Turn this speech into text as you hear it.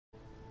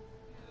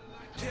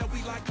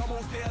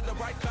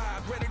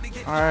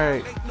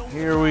Alright,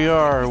 here we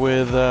are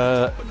with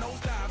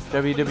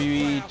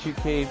WWE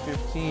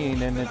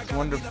 2K15 and its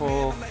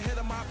wonderful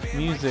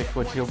music,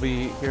 which you'll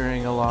be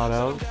hearing a lot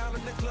of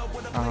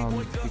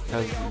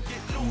because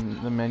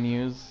of the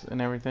menus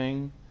and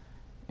everything.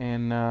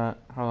 And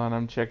hold on,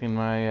 I'm checking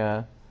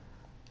my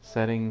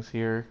settings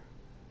here.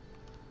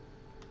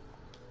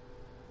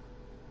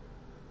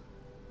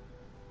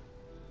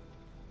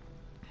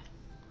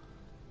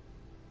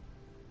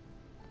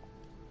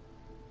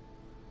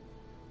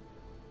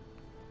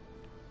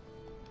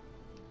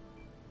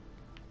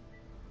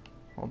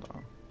 Hold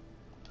on.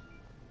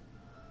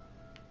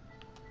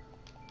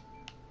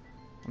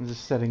 I'm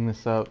just setting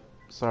this up.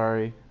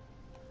 Sorry.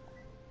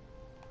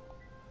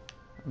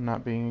 I'm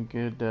not being a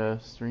good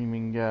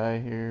streaming guy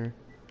here,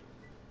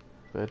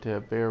 but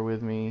bear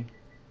with me.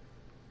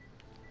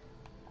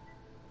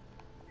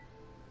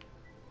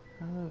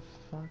 How the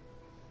fuck?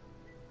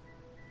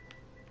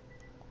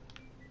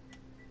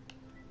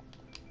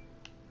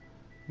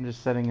 I'm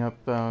just setting up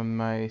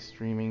my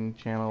streaming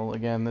channel.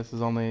 Again, this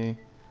is only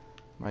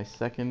my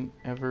second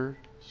ever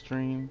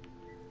stream,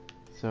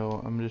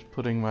 so I'm just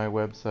putting my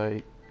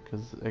website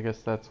because I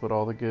guess that's what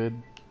all the good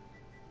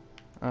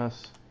you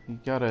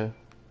gotta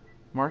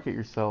market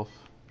yourself,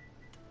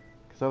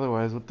 because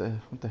otherwise what the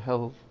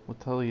hell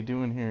are you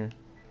doing here?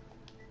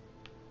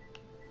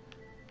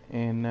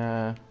 And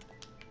I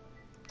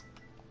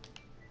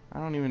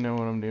don't even know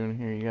what I'm doing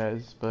here, you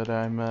guys, but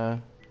I'm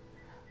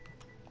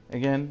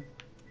again,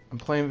 I'm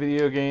playing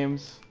video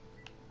games,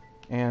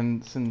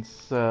 and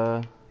since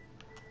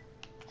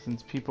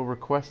people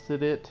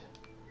requested it,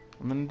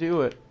 I'm gonna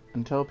do it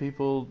until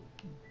people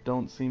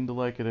don't seem to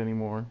like it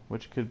anymore,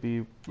 which could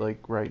be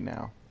like right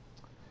now,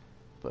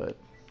 but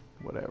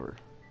whatever.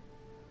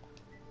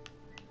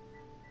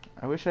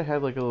 I wish I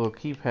had like a little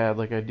keypad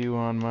like I do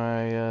on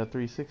my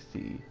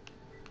 360,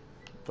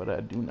 but I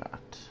do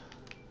not.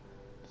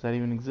 Does that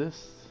even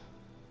exist?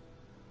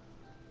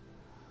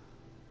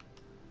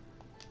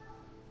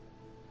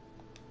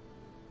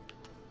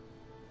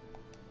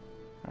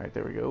 Alright,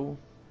 there we go.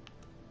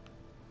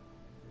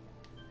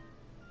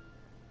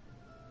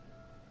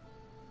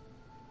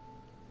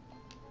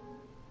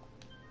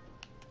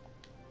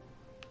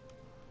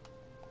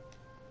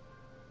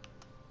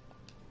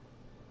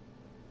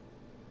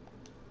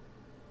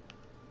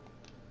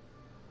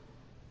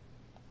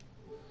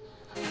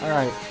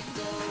 Alright,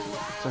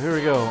 so here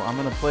we go. I'm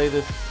gonna play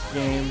this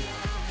game.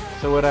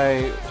 So what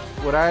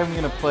I'm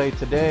gonna play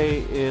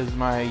today is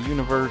my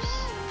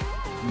universe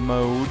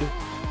mode,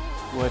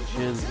 which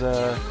is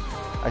I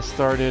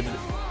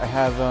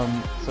have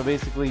so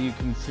basically you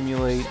can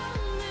simulate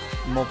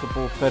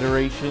multiple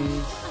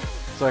federations.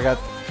 So I got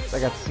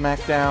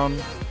SmackDown,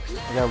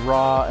 I got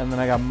Raw, and then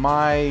I got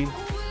my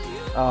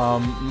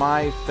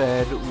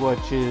Fed,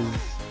 which is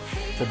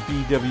the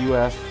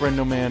BWF,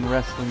 BrendoMan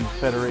Wrestling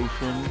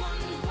Federation.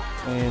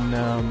 And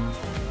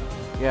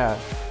yeah,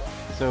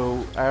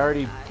 so I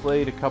already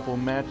played a couple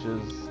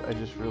matches, I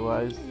just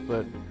realized,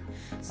 but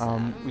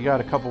I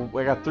got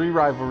 3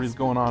 rivalries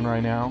going on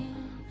right now.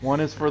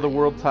 One is for the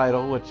world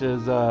title, which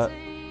is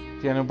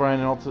Daniel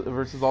Bryan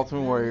versus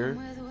Ultimate Warrior,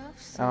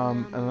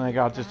 and then I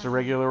got just a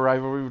regular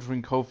rivalry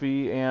between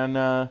Kofi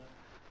and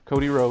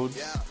Cody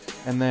Rhodes.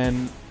 And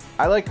then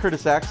I like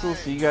Curtis Axel,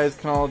 so you guys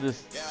can all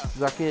just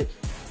suck it.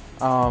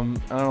 I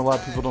know a lot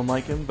of people don't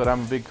like him, but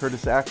I'm a big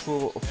Curtis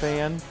Axel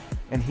fan,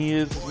 and he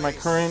is my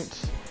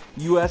current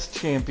U.S.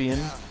 champion,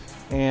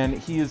 and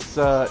he's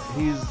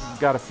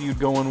got a feud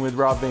going with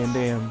Rob Van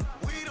Dam,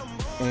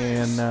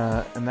 and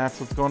that's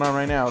what's going on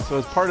right now. So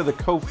as part of the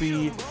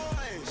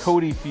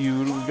Kofi-Cody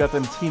feud, we've got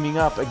them teaming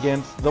up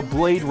against the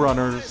Blade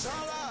Runners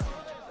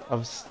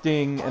of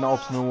Sting and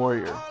Ultimate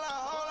Warrior.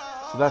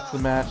 So that's the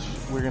match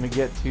we're gonna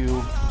get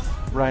to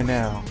right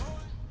now.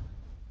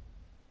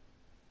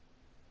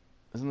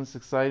 Isn't this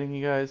exciting,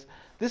 you guys?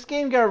 This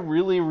game got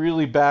really,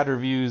 really bad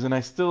reviews, and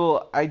I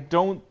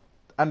don't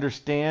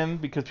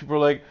understand, because people are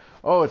like,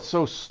 oh, it's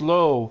so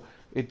slow.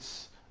 I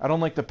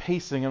don't like the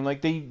pacing. I'm like,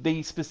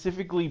 they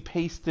specifically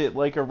paced it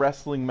like a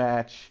wrestling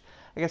match.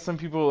 I guess some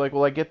people are like,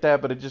 well, I get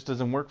that, but it just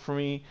doesn't work for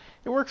me.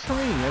 It works for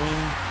me. I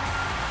mean,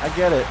 I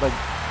get it. Like,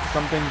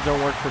 some things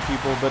don't work for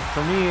people, but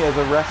for me, as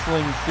a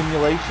wrestling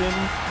simulation,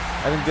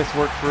 I think this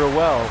works real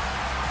well.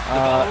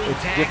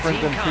 It's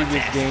different than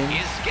previous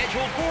games,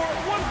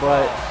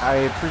 but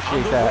I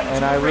appreciate that,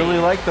 and I really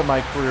like the My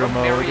Career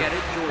mode,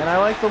 and I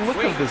like the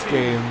look of this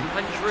game.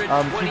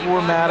 People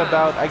were mad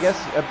about, I guess,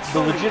 the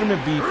legitimate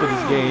beef for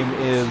this game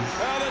is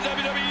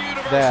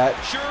that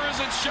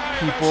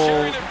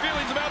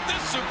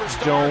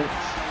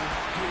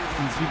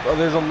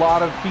there's a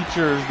lot of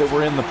features that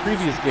were in the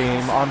previous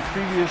game on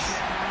previous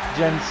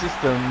gen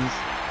systems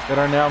that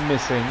are now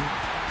missing,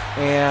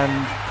 and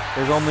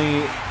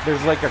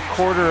there's like a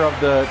quarter of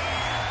the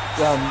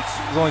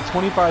there's only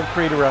 25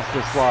 creator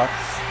wrestler slots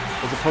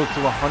as opposed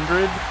to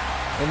 100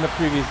 in the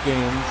previous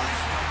games.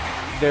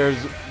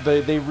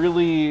 They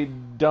really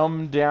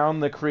dumbed down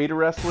the creator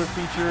wrestler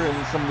feature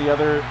and some of the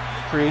other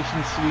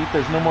creation suite.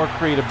 There's no more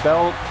create a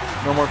belt.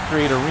 No more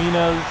crate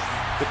arenas.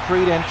 The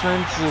crate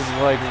entrance is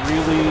like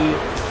really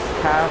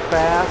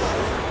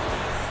half-assed.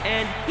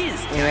 And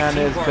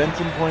as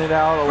Benson pointed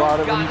out, a lot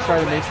of when you try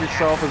to make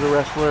yourself as a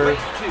wrestler,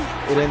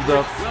 it ends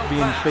up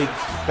being fake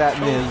Fat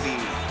Miz.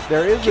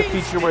 There is a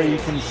feature where you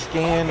can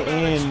scan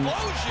in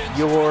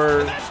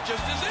your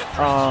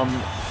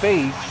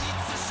face,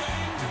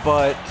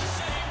 but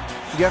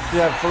you have to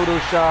have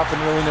Photoshop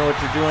and really know what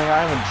you're doing.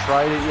 I haven't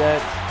tried it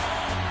yet,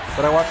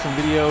 but I watched some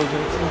videos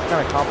and it seems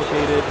kind of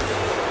complicated,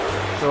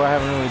 so I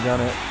haven't really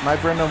done it. My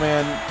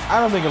BrendoMan, I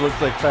don't think it looks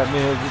like Fat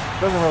Miz.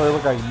 It doesn't really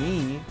look like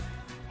me.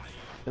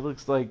 It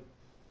looks like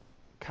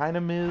kind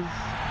of Miz,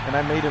 and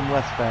I made him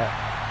less fat.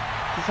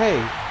 Because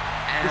hey,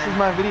 this is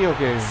my video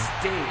game.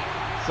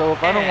 So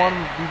if I don't want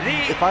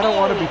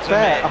to be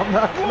fat, I'm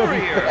not gonna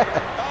be fat.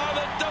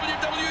 The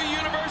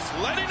WWE Universe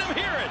letting them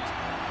hear it.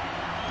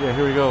 Yeah,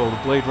 here we go, the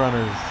Blade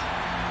Runners.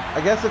 I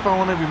guess if I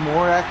want to be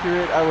more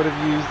accurate, I would have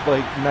used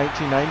like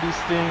 1990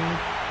 Sting,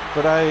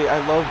 but I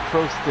love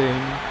Pro Sting,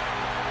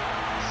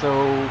 so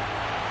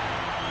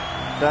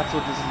that's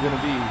what this is gonna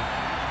be.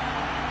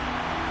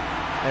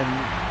 And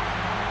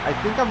I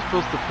think I'm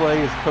supposed to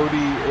play as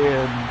Cody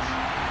and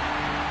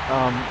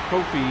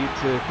Kofi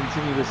to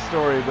continue this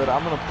story, but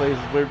I'm going to play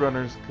as Blade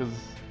Runners because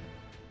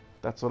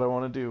that's what I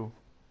want to do.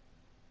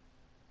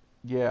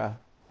 Yeah.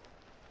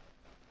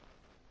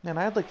 Man,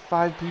 I had like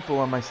 5 people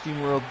on my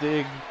SteamWorld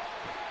Dig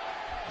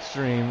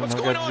stream, and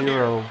I got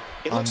 0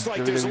 on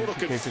WWE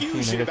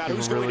 2K15. I guess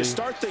people really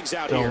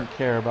don't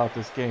care about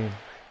this game.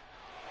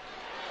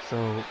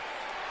 So,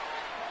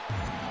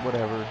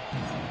 whatever.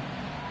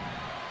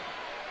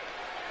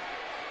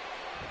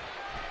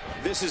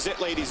 This is it,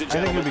 ladies and I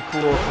think gentlemen. it'd be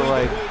cool to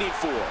like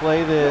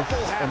play this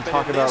and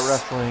talk about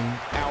wrestling.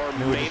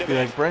 And it would just be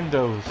like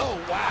Brendo's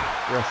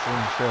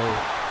wrestling show,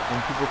 and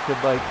people could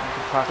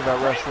talk about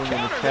wrestling in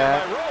the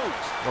chat,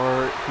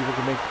 or people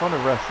could make fun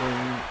of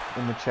wrestling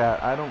in the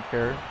chat. I don't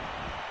care.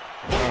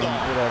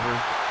 Whatever.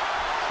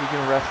 Speaking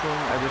of wrestling,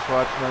 I just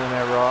watched Monday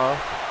Night Raw,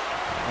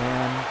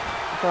 and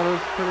I thought it was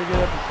a pretty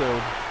good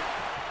episode.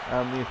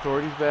 The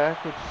Authority's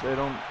back, which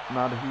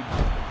not a huge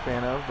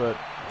fan of, but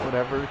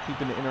whatever,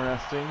 keeping it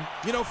interesting.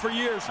 You know, for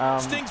years,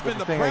 Sting's been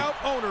the proud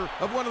owner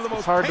of one of the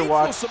most hard to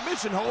watch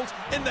submission holds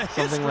in the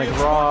something history like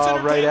of Raw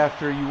sports right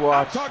after you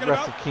watch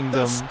Wrestle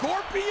Kingdom,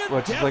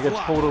 which is like a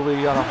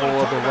totally on a whole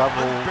other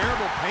level.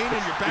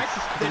 It's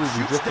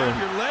completely different.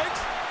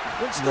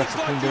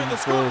 Wrestle Kingdom,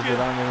 for those that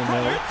aren't going to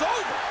know,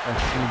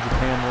 that's New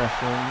Japan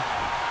Wrestling,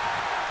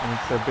 and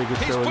it's their biggest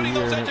show of the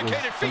year, and it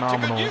was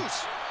phenomenal.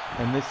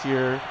 And this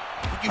year,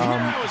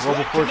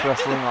 Global Force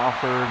Wrestling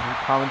offered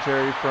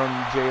commentary from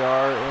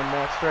JR and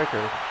Matt Striker.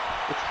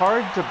 It's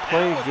hard to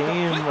play a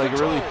game, like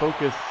really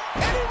focus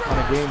on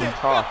a game and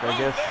talk. I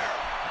guess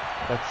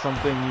that's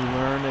something you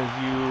learn as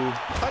you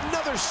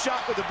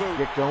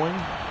get going,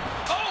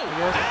 I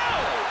guess.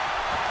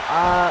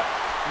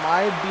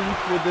 My beef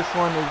with this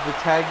one is the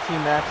tag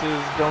team matches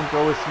don't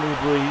go as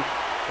smoothly.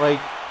 Like,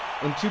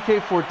 in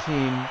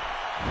 2K14,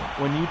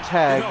 when you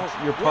tagged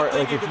your part,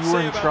 like if you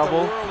were in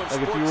trouble,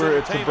 like if you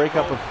were to break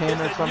up a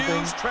pin or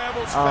something,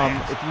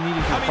 if you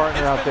needed your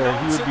partner out there,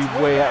 he would be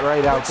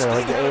right out there,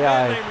 like the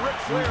AI.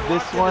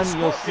 This one,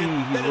 you'll see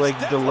he's like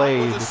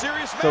delayed,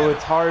 so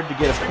it's hard to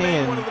get a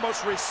pin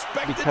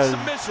because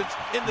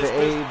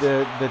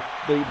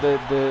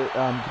the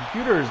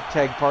computer's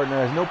tag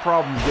partner has no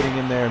problems getting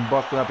in there and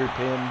busting up your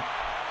pin,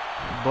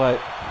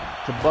 but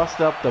to bust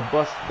up the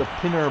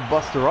pinner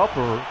buster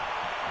upper,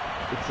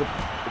 it's a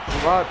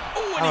lot.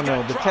 I don't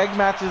know, the tag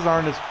matches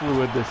aren't as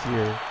fluid this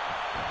year,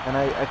 and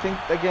I think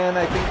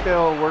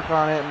they'll work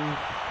on it, and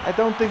I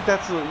don't think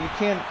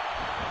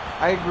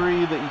I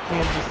agree that you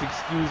can't just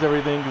excuse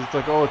everything because it's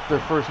like, oh, it's their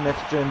first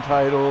next-gen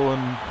title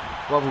and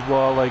blah blah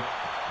blah. Like,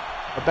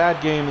 a bad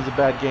game is a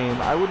bad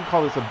game. I wouldn't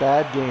call this a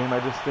bad game, I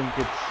just think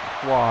it's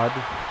flawed,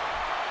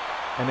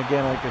 and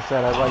again, like I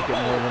said, I like it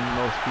more than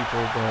most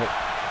people, but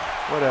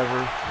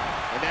whatever.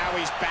 And now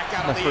he's back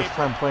out on the first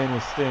time playing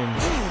with Sting.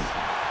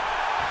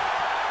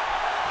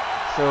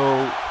 So,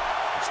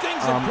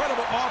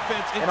 incredible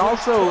offense and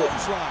also,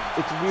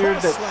 it's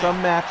weird that some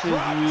matches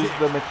use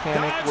the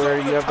mechanic where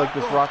you have like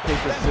this rock,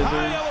 paper,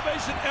 scissors,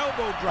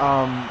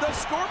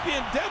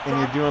 and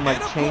you're doing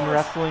like chain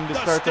wrestling to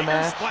start the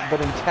match,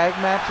 but in tag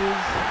matches,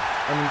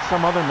 and in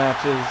some other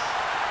matches,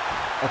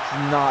 that's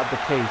not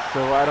the case.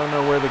 So I don't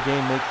know where the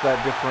game makes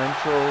that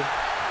differential.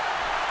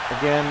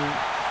 Again,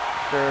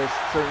 there are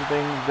certain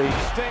things they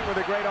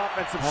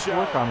have to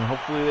work on, and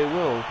hopefully they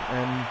will,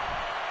 and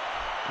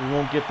we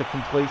won't get the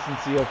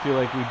complacency I feel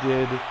like we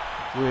did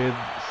with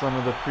some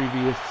of the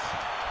previous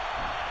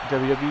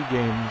WWE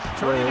games,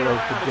 where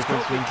like the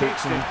difference between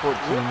 13 and 14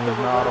 was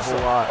not a whole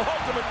lot.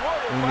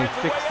 I mean, they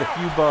fixed a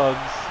few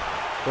bugs,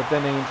 but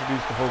then they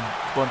introduced a whole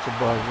bunch of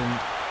bugs, and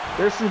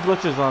there's some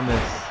glitches on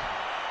this.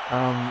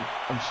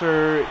 I'm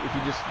sure if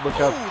you just look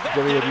up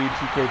WWE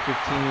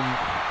 2K15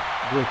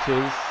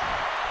 glitches,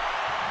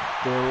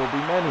 there will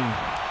be many.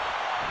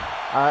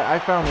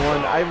 I found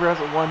one. I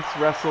once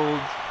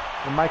wrestled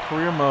in my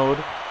career mode.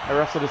 I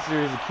wrestled a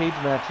series of cage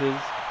matches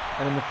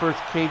And in the first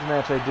cage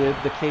match I did,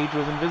 the cage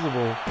was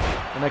invisible.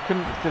 And I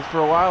couldn't, because for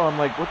a while I'm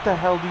like, what the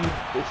hell do you,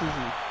 I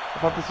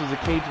thought this was a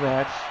cage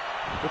match.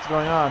 What's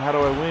going on? How do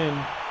I win?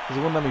 Because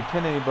it wouldn't let me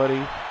pin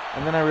anybody.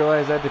 And then I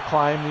realized I had to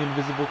climb the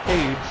invisible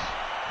cage.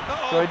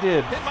 So I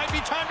did. It might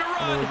be time to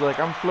run. And it was like,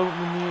 I'm floating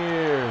in the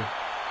air.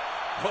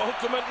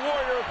 Ultimate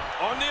Warrior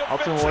on the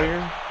offensive. Ultimate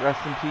Warrior,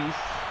 rest in peace.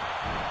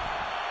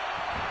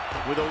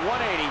 With a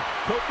 180,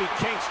 Kofi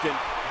Kingston,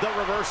 the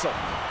reversal.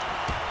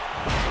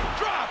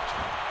 Dropped.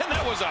 And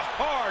that was a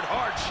hard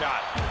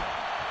shot.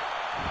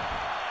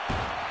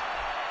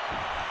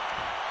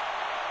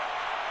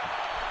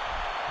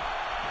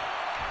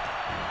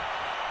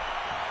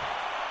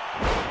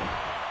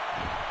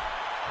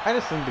 I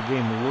just think the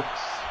game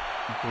looks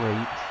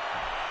great,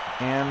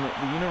 and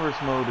the universe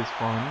mode is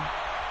fun,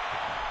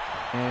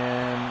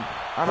 and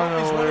I don't know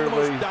what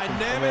everybody's,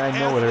 I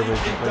know what everybody's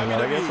complaining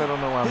about. I guess I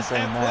don't know why I'm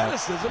saying that.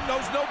 His athleticism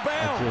knows no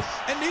bounds,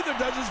 and neither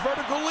does his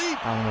vertical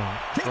leap. I don't know.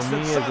 For me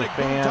Kingston's as a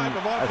fan,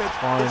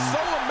 that's fun. It's so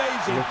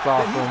amazing it's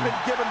awesome. that he's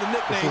been given the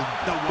nickname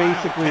this is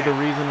basically the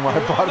reason why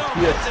I bought a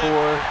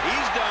PS4.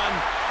 He's done.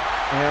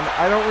 And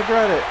I don't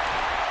regret it.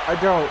 I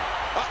don't.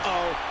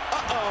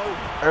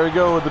 There we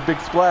go with the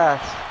big splash.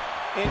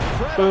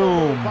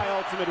 Incredible move by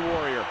Ultimate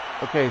Warrior.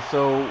 Okay,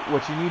 so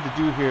what you need to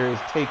do here is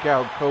take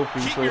out Kofi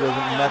so he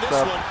doesn't mess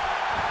up.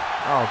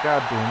 Oh,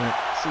 god damn it.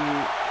 See,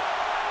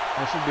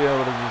 I should be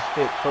able to just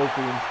hit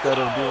Kofi instead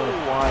of doing a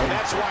flying.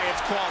 That's why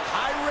it's called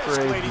high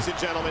risk, ladies and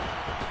gentlemen.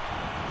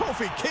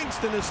 Kofi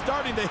Kingston is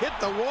starting to hit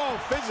the wall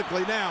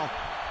physically now.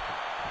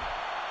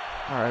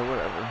 Alright,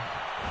 whatever.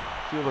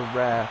 Feel the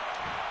wrath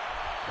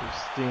of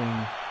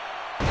Sting.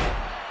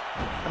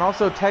 And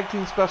also tag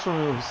team special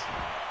moves.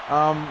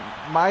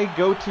 My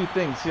go-to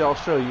thing, see, I'll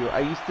show you.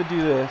 I used to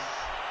do this.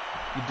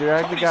 You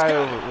drag the guy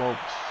over. Well,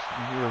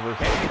 you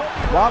reverse it.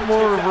 A lot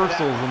more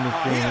reversals in this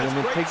game, and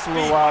it takes a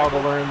little while to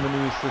learn the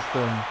new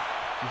system.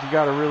 You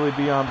gotta really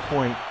be on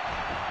point.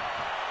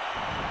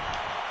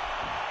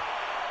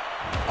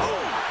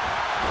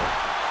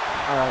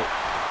 Alright,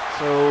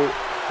 so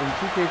in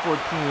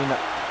 2K14,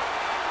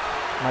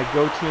 my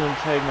go-to in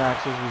tag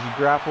matches was you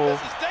grapple,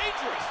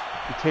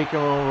 you take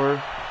him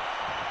over,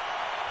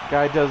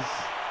 guy does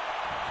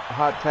a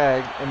hot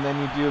tag, and then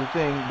you do the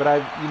thing,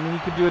 but you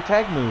could do a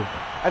tag move.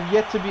 I've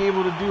yet to be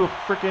able to do a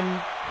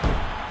frickin'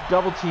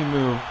 double team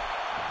move.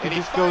 He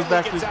just goes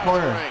back to his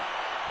corner.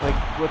 Like,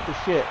 what the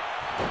shit?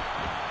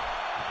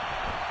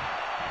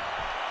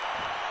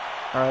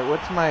 Alright,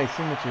 what's my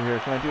signature here?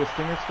 Can I do a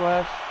stinger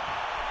splash?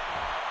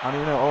 I don't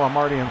even know. Oh, I'm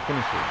already on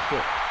finisher. Shit.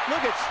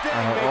 Look at Sting.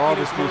 Alright, well, I'll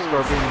just do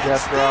Scorpion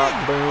Death Drop.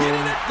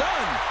 Boom.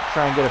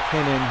 Try and get a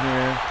pin in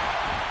here.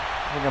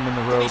 I think I'm in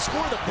the ropes.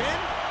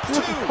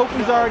 Look,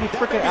 Kofi's already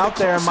freaking out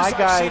there. My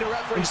guy,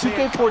 in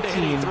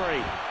 2K14,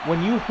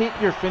 when you hit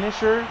your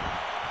finisher,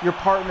 your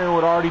partner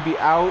would already be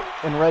out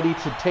and ready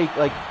to take,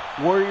 like,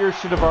 Warrior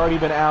should have already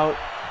been out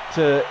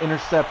to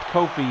intercept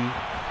Kofi,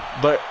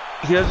 but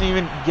he doesn't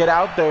even get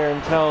out there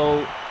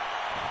until,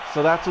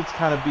 so that's what's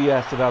kind of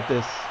BS about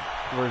this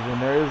version.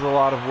 There is a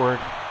lot of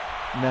work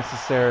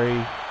necessary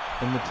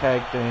in the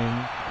tag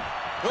thing.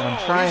 And I'm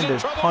trying to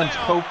punch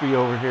Kofi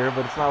over here,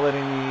 but it's not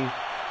letting me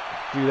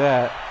do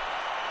that.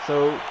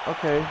 So,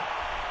 okay,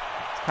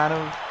 it's kind of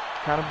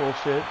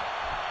bullshit.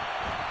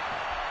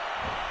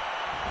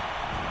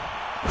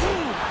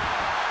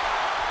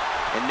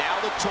 And now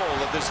the toll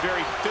of this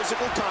very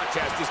physical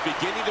contest is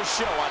beginning to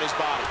show on his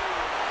body.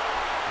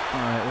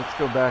 Alright, let's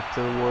go back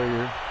to the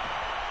Warrior.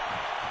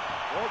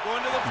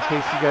 In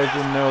case you guys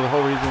didn't know, the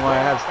whole reason why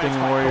I have Sting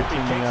and Warrior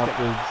teaming up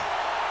is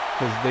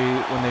because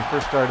when they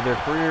first started their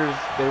careers,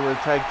 they were a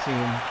tag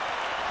team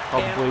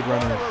called Blade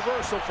Runners. A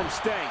reversal from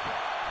Sting.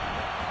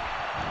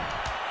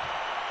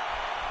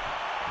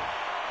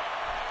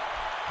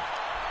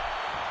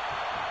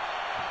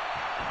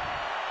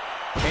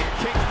 And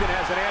Kingston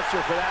has an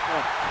answer for that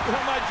one.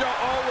 Well, my jaw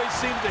always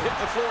seems to hit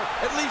the floor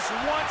at least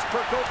once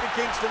per Kofi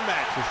Kingston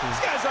match. This is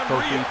guy's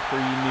Kofi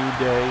pre-New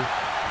Day.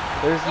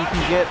 You can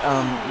get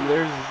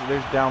there's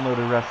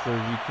downloaded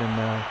wrestlers you can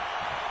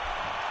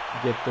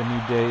get the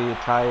New Day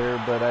attire,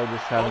 but I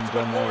just haven't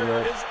done that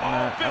yet.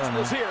 I don't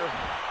know. I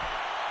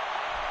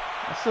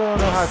still don't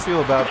know how I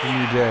feel about the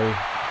New Day.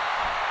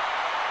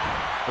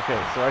 Okay,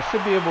 so I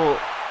should be able,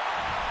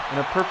 in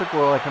a perfect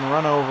world, I can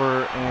run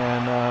over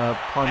and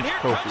punch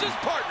Kofi.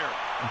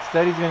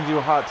 Instead, he's going to do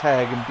a hot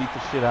tag and beat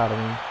the shit out of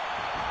me.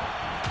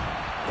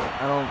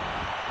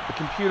 The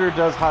computer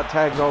does hot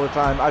tags all the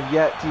time. I've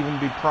yet to even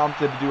be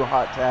prompted to do a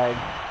hot tag.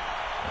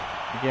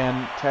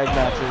 Again, tag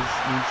matches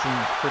need some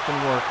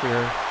freaking work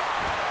here.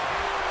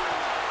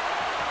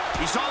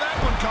 He saw that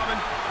one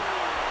coming.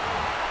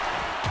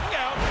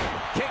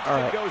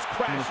 Alright, I'm gonna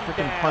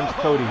freaking punch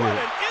Cody here.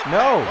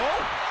 No!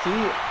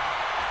 See?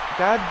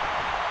 God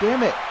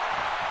damn it.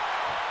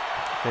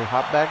 Okay,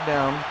 hop back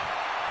down.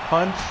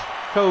 Punch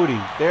Cody.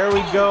 There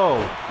we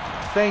go.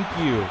 Thank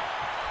you.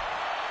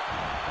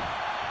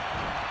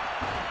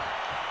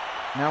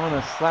 Now I'm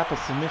gonna slap a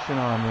submission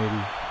on,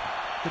 maybe.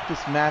 Get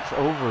this match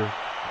over.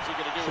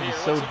 Should be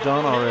so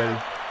done already.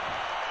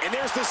 And And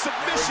there's the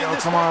submission. There we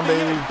go. Come on,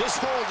 baby. This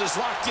hold is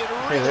locked in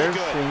really there's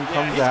good. Sting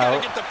comes he's got to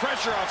out. get the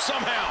pressure off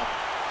somehow.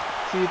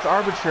 See, it's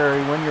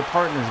arbitrary when your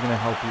partner's going to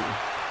help you.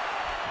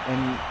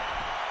 And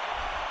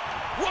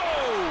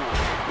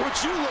Whoa! Would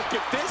you look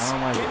at this?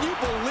 Can you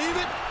believe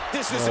it?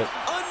 This is an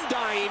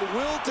undying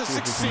will to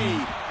succeed.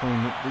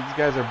 These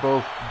guys are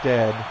both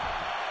dead.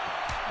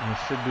 And we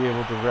should be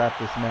able to wrap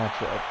this match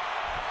up.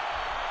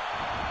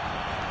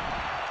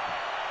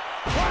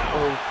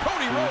 Wow!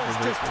 Cody Rhodes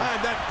just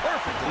timed that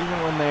perfectly. Even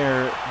when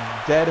they're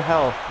dead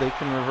health, they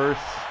can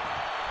reverse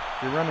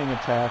your running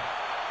attack.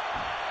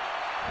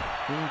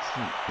 It's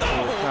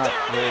not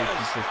very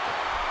consistent.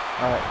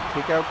 Alright,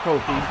 take out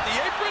Kofi. Off the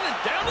apron and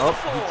down to the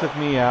floor. He took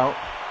me out.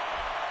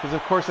 Because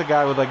of course a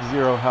guy with like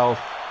 0 health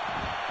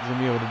is going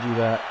to be able to do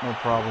that. No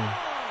problem.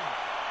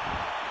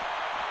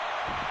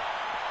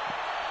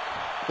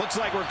 Looks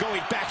like we're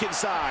going back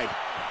inside.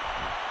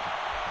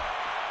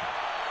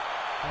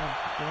 God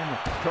damn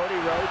it. Cody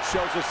Rhodes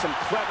shows us some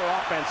clever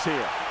offense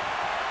here.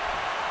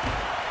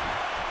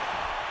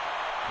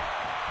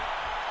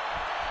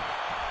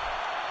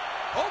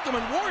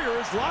 Ultimate Warrior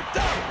is locked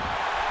up.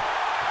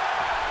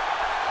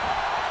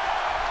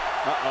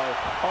 Uh-oh.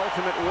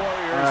 Ultimate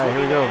Warrior. All right,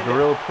 here we go.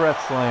 Gorilla Press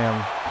Slam.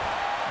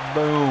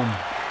 Boom.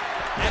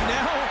 And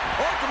now,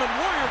 Ultimate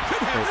Warrior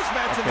could have this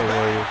match in the bag.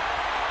 Warrior.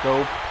 Go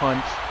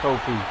punch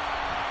Kofi.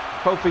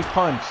 Kofi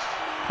punch.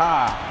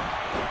 Ha.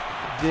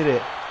 Did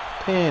it.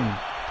 Pin.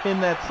 Pin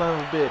that son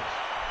of a bitch.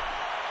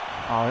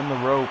 Oh, in the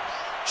ropes.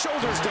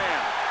 Shoulders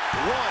down.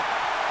 1,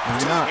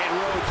 Maybe 2, not. and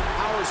Rhodes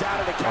powers out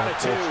of the count of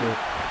 2.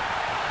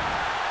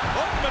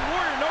 Ultimate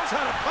Warrior knows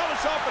how to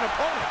polish off an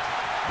opponent.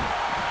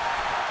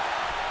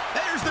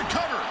 There's the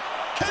cover.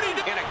 Can he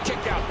do And a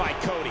kick out by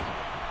Cody.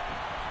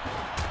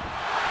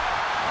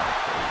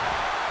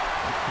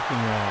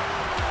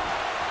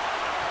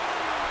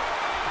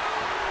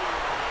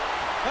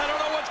 I don't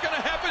know what's going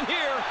to happen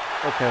here.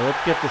 Okay, let's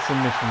get the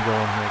submission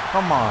going here.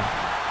 Come on.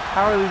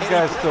 How are these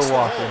guys still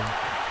walking?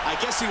 I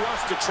guess he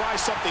wants to try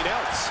something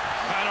else.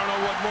 I don't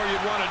know what more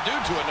you'd want to do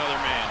to another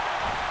man.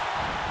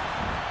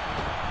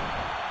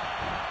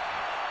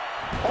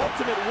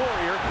 Ultimate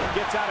Warrior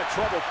gets out of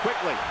trouble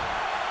quickly.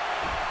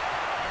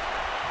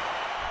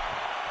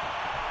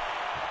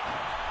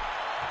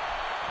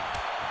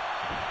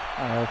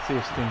 Alright, let's see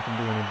if Sting can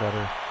do any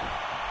better.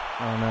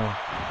 I don't know.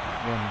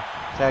 Again,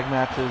 tag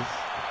matches,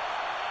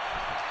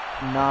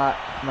 not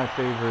my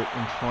favorite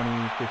in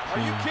 2015.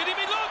 Are you kidding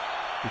me? Look!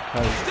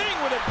 Because Sting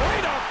with a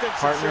great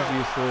offensive partner's show.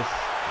 useless.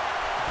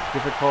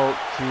 Difficult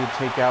to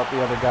take out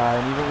the other guy,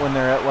 and even when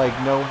they're at like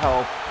no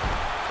health,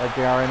 like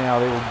they are right now,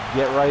 they will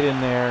get right in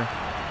there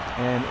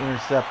and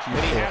intercept you.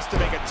 And he has to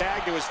make a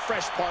tag to his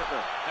fresh partner.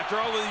 After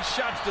all of these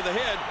shots to the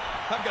head,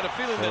 I've got a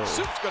feeling that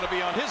Soup's going to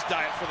be on his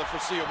diet for the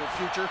foreseeable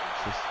future.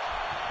 Just,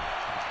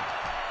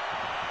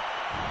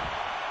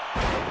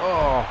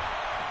 oh.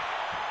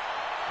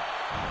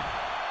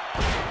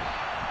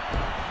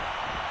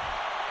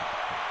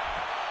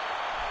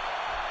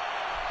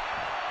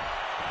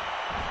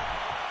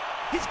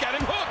 He's got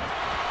him hooked.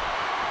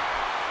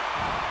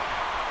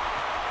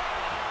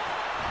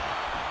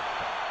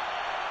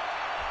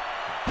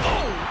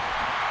 Oh!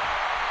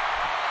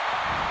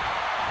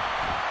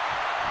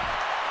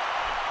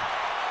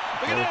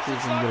 Look at Let's see this.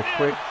 if we can get a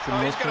quick He's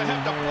submission going to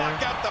have to here. block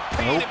out the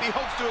pain Nope. if he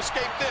hopes to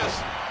escape this.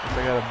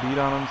 I gotta beat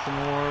on him some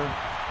more.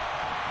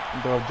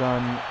 Though I've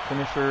done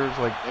finishers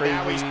like And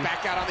now crazy. he's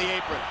back out on the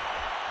apron.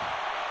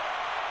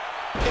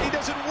 And he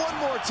does it one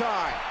more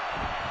time.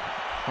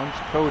 Punch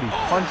Cody.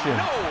 Oh, Punch him.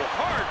 no,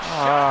 hard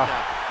shot.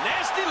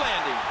 Nasty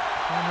landing.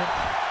 Damn it.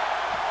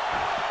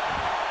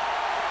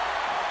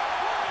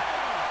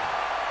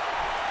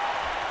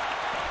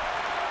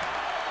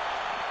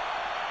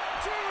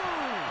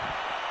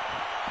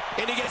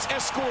 And he gets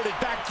escorted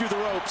back through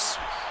the ropes.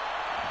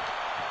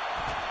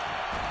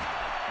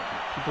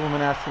 People have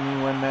been asking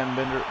me when Matt and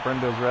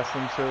Brendo's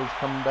wrestling show is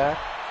coming back.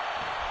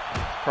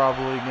 It's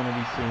probably going to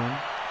be soon.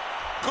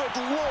 Good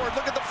Lord,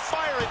 look at the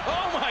fire.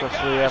 Oh, my gosh.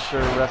 Especially after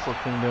Wrestle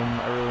Kingdom,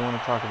 I really want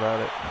to talk about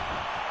it.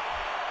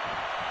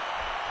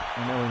 I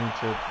know we need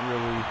to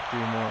really do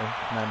more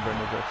Matt and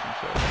Brendo's wrestling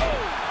show.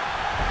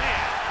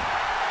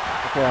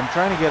 Okay, I'm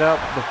trying to get up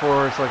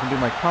before so I can do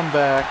my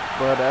comeback,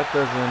 but that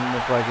doesn't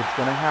look like it's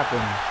going to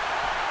happen.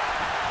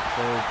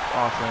 So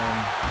awesome.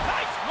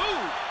 Nice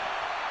move.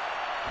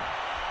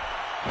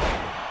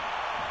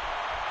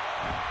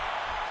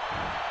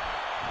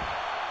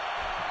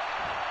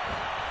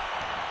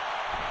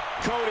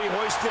 Cody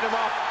hoisted him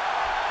up.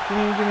 Can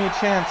you give me a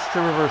chance to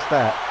reverse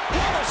that?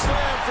 What a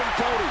slam from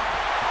Cody.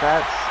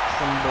 That's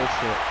some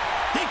bullshit.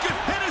 He could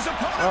hit his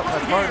opponent Oh, my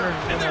right here.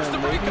 partner's And there's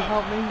the gonna maybe breakup.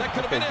 help me? That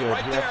could have Okay, been good. it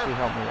right He there. actually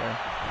helped me there.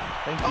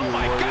 Thank you, Oh,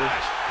 my Warrior.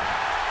 gosh.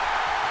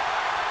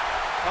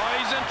 Oh,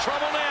 he's in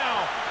trouble now.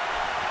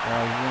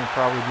 He's going to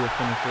probably do a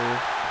finisher.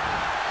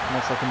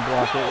 Unless I can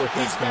block it, which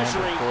I He's can't,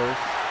 measuring. of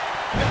course.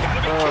 You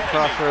gotta be Oh, kidding me.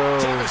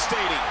 crossroads.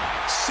 Devastating.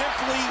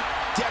 Simply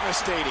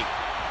devastating.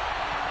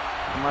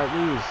 I might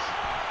lose.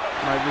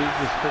 might lose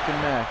this freaking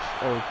match.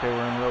 Okay,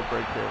 we're in rope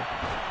break here.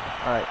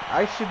 Alright,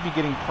 I should be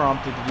getting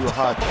prompted to do a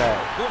hot tag.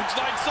 Looks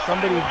like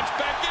Somebody wants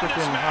back in this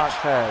freaking match. hot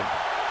tag.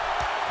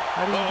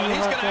 How do you do a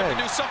He's hot going to have tag?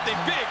 to do something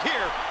big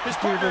here. His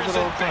Here partner does is it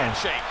in all the time.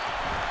 bad shape.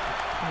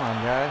 Come on,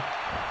 guy.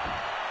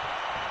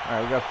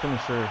 Alright, we got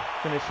finisher.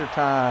 Finisher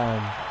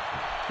time.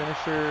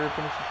 Finisher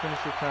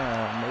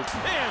time. Nope.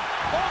 Man,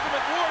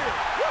 Ultimate Warrior,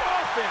 what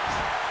offense!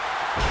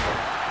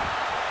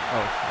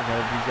 Oh,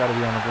 he's got to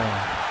be on the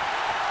ground.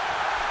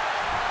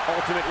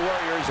 Ultimate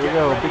Warriors Here we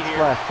getting go, ready big here.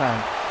 splash time.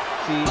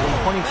 See, in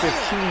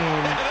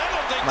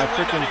 2015, my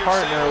freaking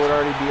partner would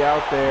already be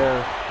out there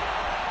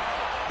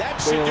That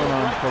should do it bailing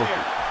on right Kofi.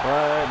 there.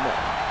 But no.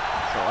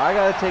 So I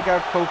gotta take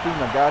out Kofi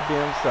my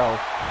goddamn self.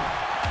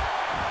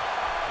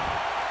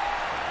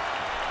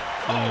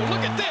 Oh,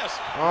 look at this!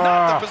 Ah.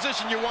 Not the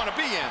position you want to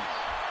be in.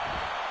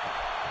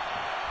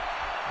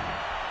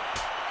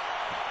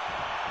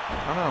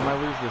 I don't know, I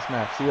might lose this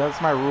match. See, that's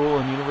my rule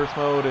in Universe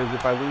Mode, is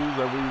if I lose,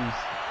 I lose.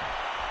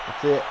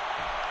 That's it.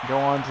 Go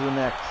on to the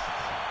next.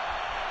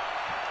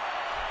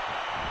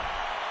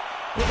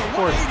 Of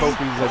course,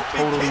 Kofi's like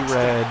totally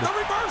red. The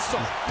reversal.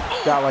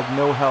 He's got like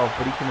no health,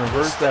 but he can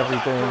reverse Still not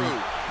everything.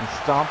 through. He's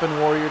stomping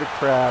Warrior to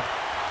crap.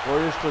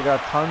 Warrior still got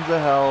tons of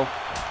health.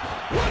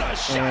 What a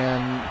shot!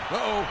 And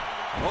Uh-oh.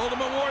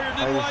 Ultimate Warrior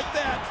didn't like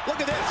that.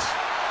 Look at this.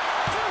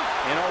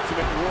 And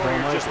Ultimate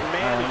Warrior like just it.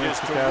 manages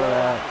Alright, to let's roll check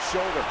out off the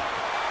shoulder.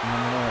 I'm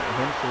gonna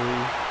eventually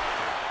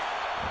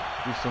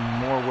do some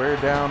more wear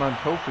down on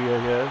Kofi, I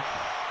guess.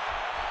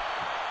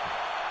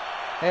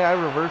 Hey, I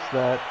reversed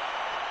that.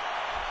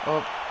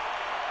 Oh.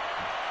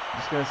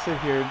 Just gonna sit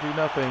here and do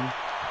nothing.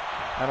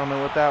 I don't know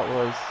what that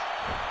was.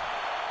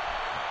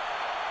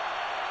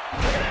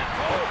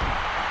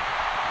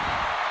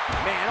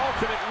 Man,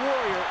 Ultimate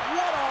Warrior,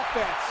 what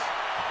offense!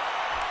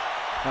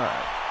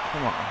 Alright,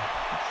 come on.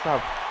 Let's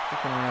stop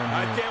fucking around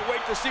I here. can't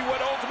wait to see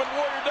what Ultimate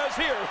Warrior does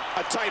here.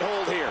 A tight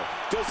hold here.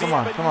 Does he Come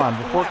on, have come on.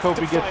 enough Before left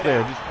Kofi to gets fight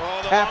there, out? just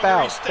Oh, the tap longer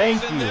he out. stays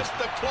Thank in you. This,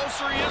 the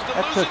closer he is to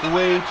That losing took the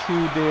way match.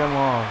 too damn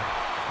long.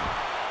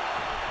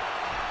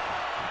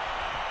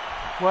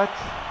 What?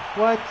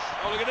 What?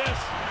 Oh, look at this.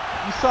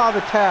 You saw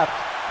the tap.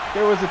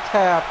 There was a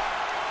tap.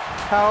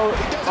 How?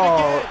 does it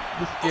Oh, again.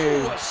 this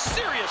game. Ooh, a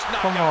serious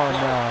knockout Come on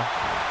blow. now.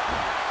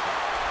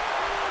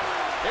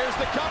 Here's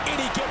the cover.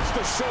 And he gets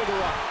the shoulder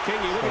up. King,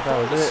 you looking That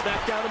forward to was it.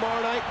 SmackDown tomorrow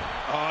night?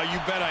 Oh,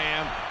 you bet I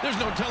am. There's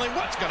no telling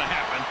what's going to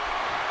happen.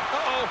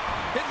 Uh-oh,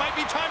 it might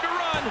be time to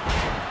run.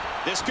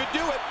 This could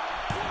do it.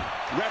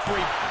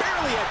 Referee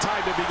barely had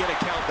time to begin a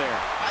count there.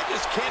 I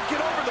just can't get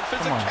over the on,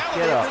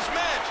 physicality get of up. this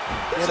match.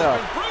 This Get has up.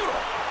 been brutal.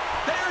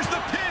 There's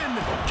the pin.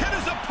 Can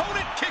his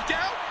opponent kick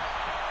out?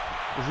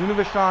 Is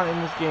Univachon in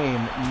this game?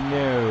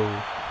 No.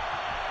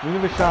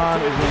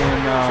 Univachon is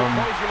in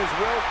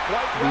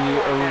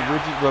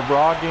the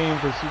Raw game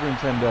for Super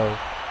Nintendo.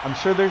 I'm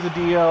sure there's a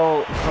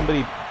DL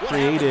somebody What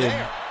created.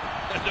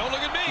 happened there? Don't look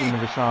at me.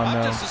 Univachon,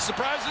 I'm no. just as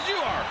surprised as you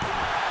are.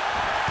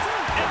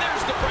 And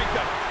there's the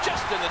breakup,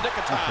 just in the nick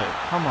of time. Okay,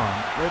 come on.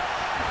 Let's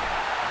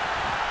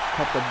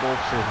cut the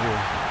bullshit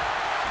here.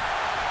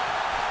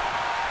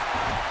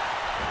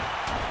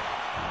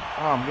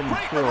 Oh, I'm getting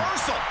Great killed.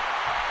 reversal.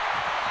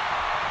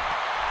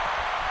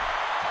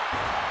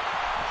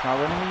 It's not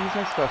letting me use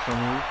my special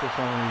move for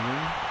some reason.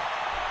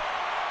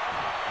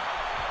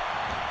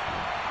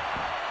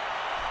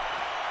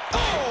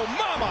 Oh,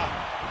 mama.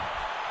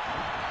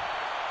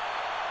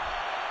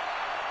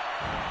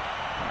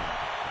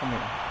 Come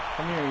here.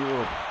 Come here, you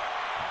little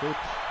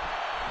bitch.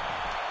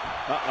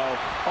 Uh-oh.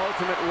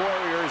 Ultimate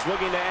Warrior is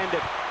looking to end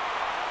it.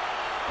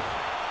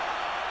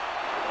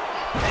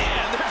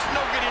 Man, there's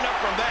no getting up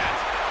from that.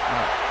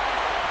 Alright.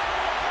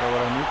 So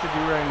what I need to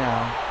do right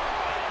now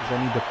is I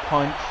need to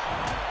punch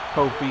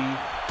Kofi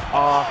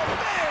off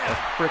a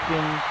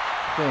freaking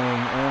thing,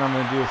 and then I'm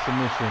going to do a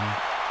submission.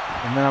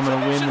 And then I'm going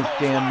to win this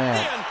Submission damn holds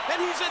locked match. in, and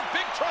he's in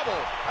big trouble.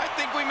 I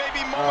think we may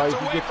be You moments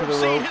can away get to from the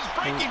seeing ropes. his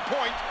breaking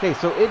point. Okay,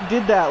 so it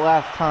did that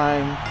last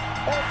time,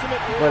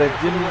 Ultimate but it Warrior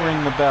for didn't the win. ring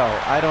the bell.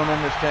 I don't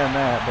understand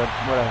that, but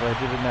whatever, I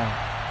did it now.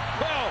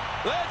 Well,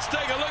 let's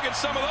take a look at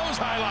some of those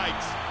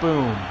highlights.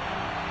 Boom.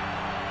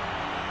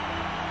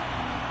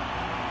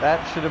 That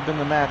should have been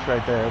the match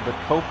right there, but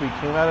Kofi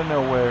came out of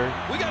nowhere,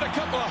 We got a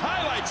couple of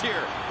highlights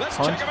here. Let's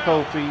check punched them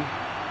out. Kofi,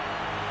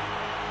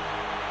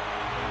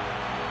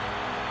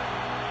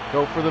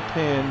 go for the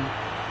pin,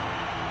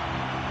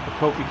 but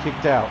Kofi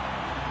kicked out.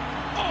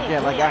 Oh,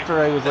 Again, like boy, after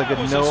I was like that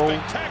a was no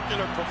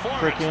spectacular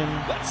performance. frickin'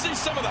 Let's see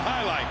some of the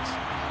highlights.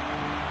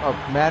 Oh,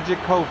 Magic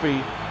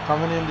Kofi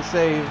coming in to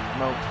save.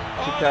 Nope,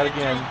 kicked out They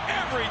again. threw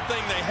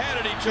everything they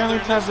had at each How other many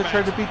in times this I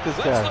tried match. to beat this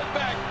Let's guy? look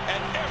back at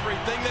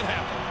everything that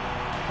happened.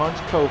 Punch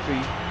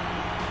Kofi.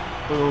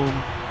 Boom.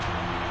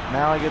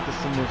 Now I get the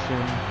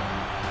submission.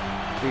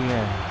 The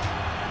end.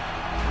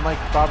 I'm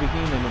like Bobby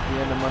Heenan at the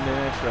end of Monday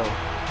Nitro.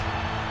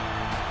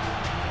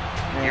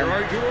 Man, Here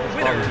are your that's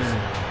Bobby winners.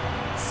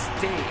 Heenan.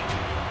 Sting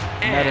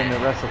Met him and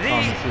at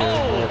WrestleCon this year. the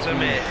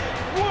Ultimate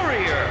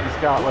Warrior. He's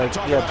got like,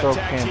 he had throat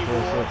cancer,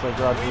 so it's like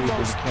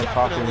Rodriguez, he can't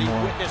talk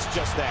anymore. It's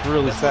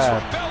really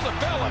sad.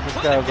 This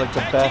guy was like the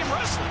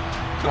best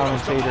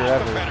commentator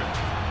ever.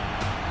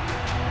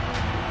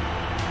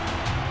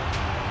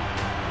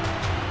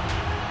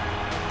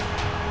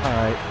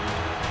 Alright,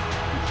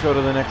 let's go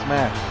to the next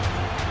match.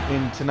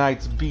 In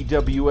tonight's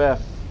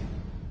BWF,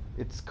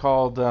 it's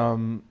called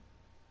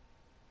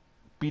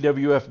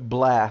BWF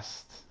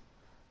Blast.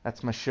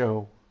 That's my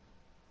show.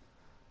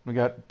 We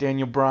got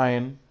Daniel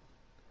Bryan,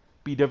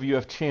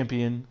 BWF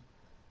champion,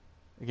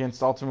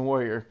 against Ultimate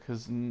Warrior,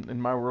 because in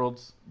my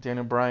world,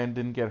 Daniel Bryan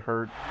didn't get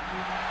hurt,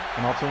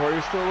 and Ultimate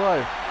Warrior's still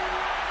alive.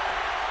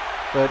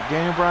 But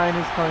Daniel Bryan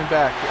is coming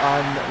back.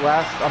 On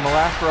the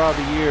last Raw of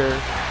the year,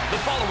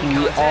 he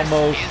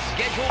almost,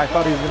 I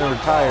thought he was going to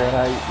retire, and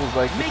I was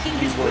like,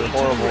 this is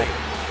horrible.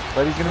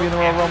 But he's going to be in the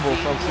Royal Rumble,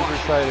 so I'm super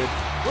excited.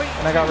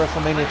 And I got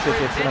WrestleMania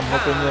tickets, and I'm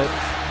hoping that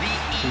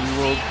he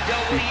will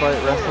be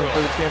wrestling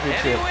for the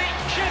championship.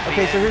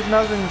 Okay, so here's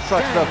another thing that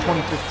sucks about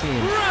 2015.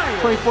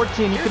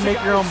 2014, you could make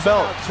your own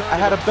belt. I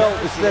had a belt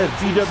that said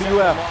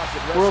BWF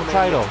World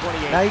Title.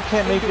 Now you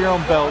can't make your own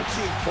belts,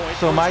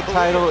 so my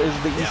title is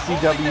the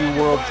ECW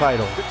World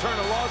Title.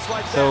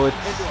 So it's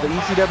the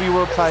ECW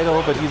World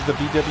Title, but he's the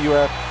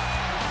BWF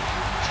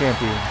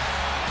champion.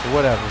 Or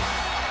whatever.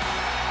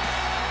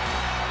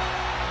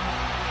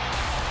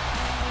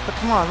 But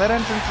come on, that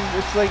entrance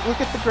is, it's like, look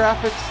at the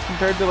graphics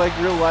compared to like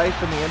real life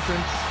and the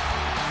entrance.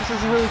 This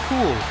is really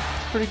cool.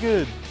 It's pretty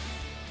good.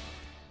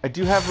 I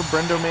do have a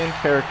BrendoMan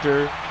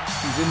character.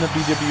 He's in the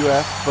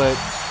BWF, but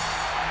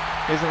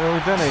he hasn't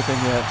really done anything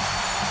yet.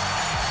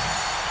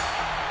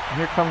 And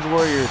here comes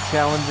Warrior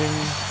challenging.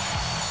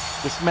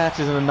 This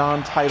match is in a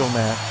non-title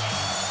match.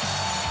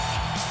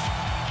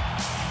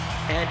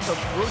 And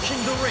approaching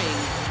the ring,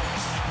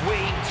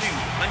 weighing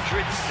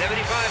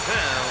 275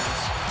 pounds,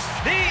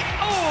 the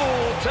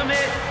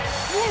Ultimate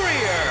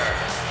Warrior.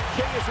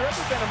 King, has there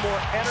ever been a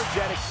more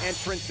energetic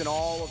entrance in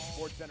all of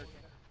sports entertainment?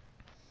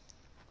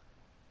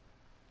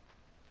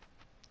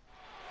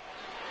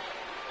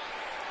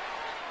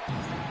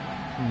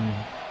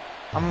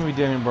 I'm going to be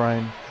Daniel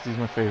Bryan, because he's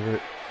my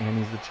favorite, and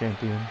he's the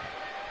champion.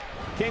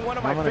 King, one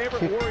of my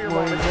favorite Warrior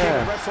moments came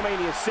at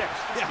WrestleMania 6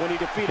 when he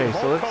defeated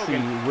Hulk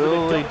Hogan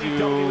will for the they do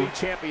WWE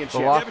Championship.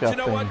 the lockup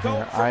thing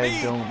here?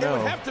 I don't know.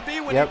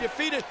 Yep.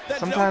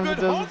 Sometimes it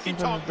does,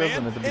 sometimes it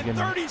doesn't at the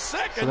beginning.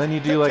 So then you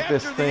do like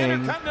this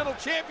thing,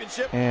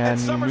 and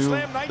you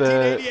move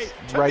the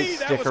right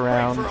stick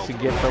around to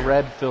get the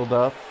red filled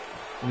up,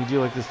 and you do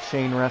like this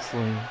chain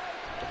wrestling.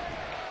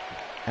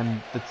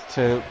 And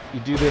you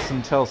do this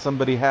until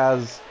somebody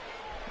has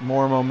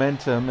more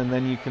momentum, and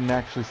then you can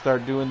actually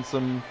start doing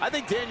some I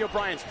think Daniel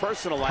Bryan's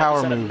personal life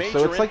power has moves.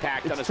 So it's like,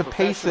 it's to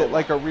pace it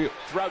like an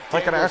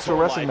actual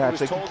wrestling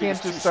match. Like you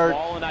can't just start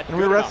in a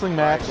real wrestling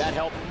match.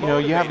 You know,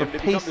 you have the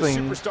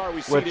pacing, which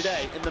helps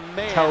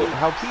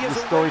the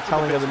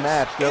storytelling of the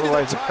match.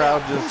 Otherwise, the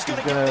crowd just is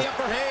gonna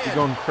be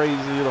going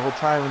crazy the whole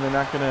time, and they're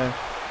not gonna,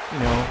 you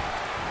know.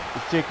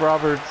 If Jake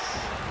Roberts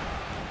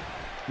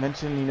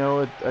mentioned, you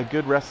know, a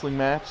good wrestling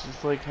match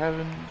is like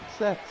having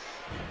sex.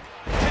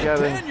 You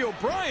gotta Daniel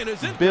Bryan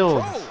is in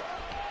build. control.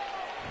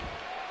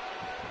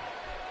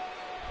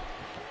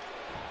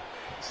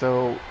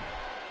 So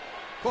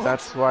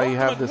that's why you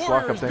have this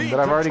lockup thing. But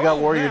I've already got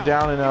Warrior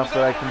down enough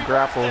that I can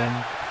grapple him.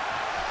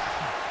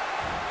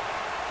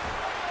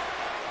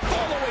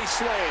 All the way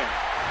slam.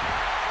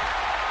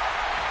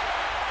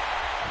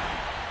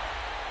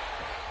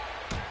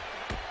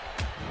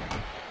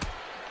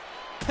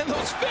 And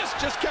those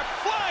fists just kept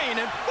flying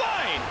and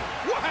flying.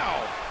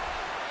 Wow.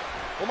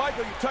 Well,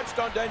 Michael, you touched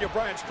on Daniel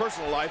Bryan's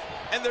personal life,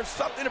 and there's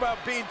something about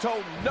being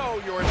told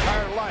no your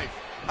entire life.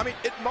 I mean,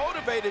 it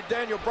motivated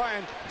Daniel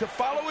Bryan to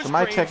follow his dreams. So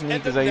my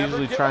technique is I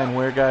usually try and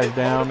wear guys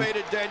down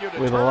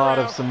with a lot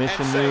of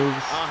submission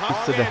moves,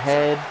 just to the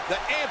head,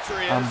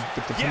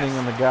 depending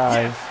on the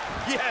guy.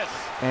 Yes.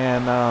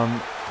 And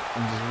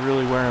just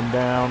really wear him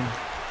down.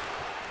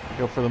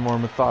 Go for the more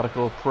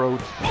methodical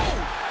approach.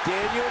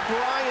 Daniel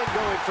Bryan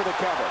going for the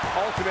cover.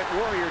 Ultimate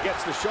Warrior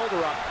gets the shoulder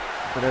up.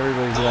 But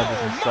everybody's got a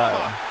different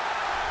style.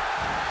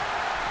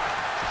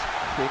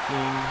 Just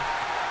kicking.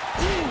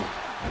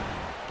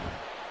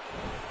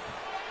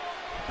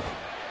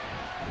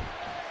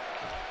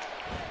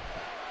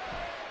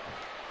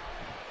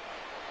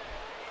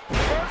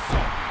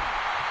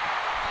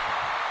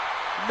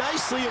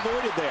 Nicely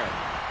avoided there.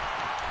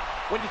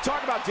 When you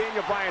talk about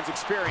Daniel Bryan's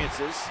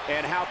experiences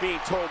and how being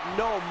told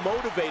no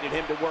motivated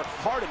him to work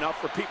hard enough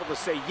for people to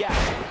say yes,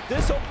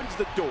 this opens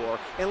the door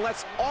and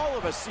lets all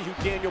of us see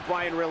who Daniel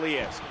Bryan really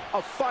is.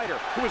 A fighter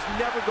who is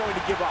never going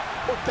to give up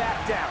or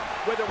back down,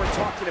 whether we're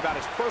talking about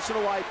his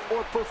personal life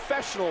or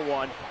professional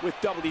one with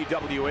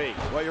WWE.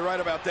 Well, you're right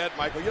about that,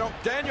 Michael. You know,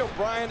 Daniel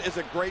Bryan is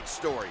a great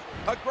story,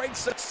 a great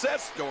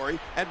success story,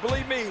 and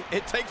believe me,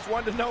 it takes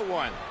one to know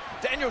one.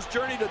 Daniel's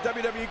journey to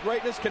WWE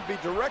greatness can be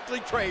directly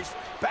traced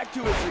back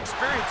to his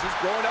experiences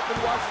growing up in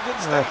Washington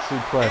State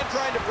and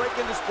trying to break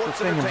into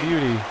sports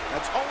entertainment.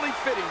 That's only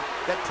fitting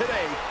that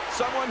today,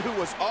 someone who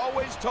was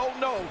always told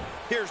no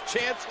hears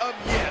chants of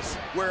yes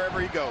wherever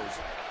he goes.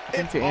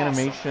 I think the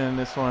animation in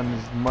this one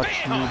is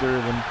much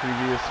smoother than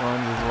previous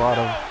ones. There's a lot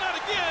of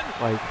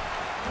like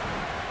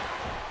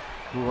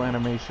cool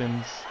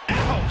animations.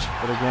 Ouch.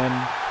 But again,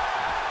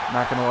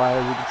 not gonna lie,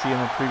 we can see in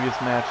the previous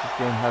match this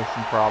game has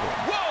some problems.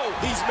 Whoa!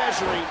 He's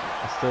measuring.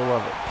 I still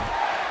love it.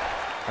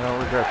 I don't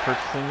regret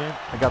purchasing it.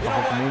 I got the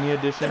Hulkamania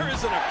edition. There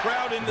isn't a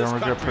crowd in this don't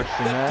regret country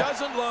purchasing that that.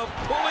 doesn't love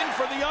pulling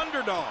for the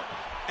underdog.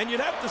 And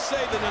you'd have to say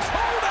that this,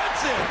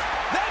 that's it.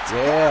 That's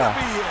Yeah.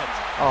 gotta be it.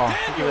 Oh,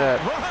 Daniel look at that.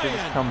 Bryan.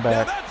 Just come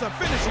back. Now that's a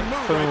finishing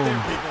move Boom. right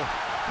there, people.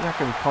 You're not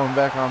gonna be coming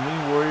back on me,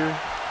 Warrior.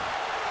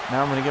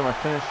 Now I'm gonna get my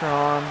finisher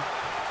on.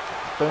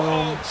 Boom.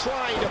 Oh,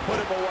 trying to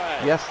put him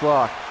away. Yes,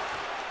 lock.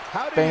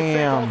 How do Bam.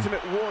 you think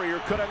Ultimate Warrior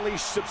could unleash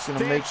Gonna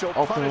make substantial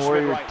Ultimate punishment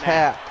Warrior right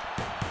tap.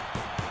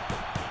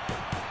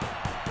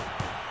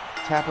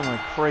 Tapping like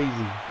crazy.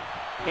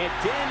 now? And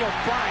Daniel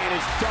Bryan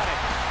has done it.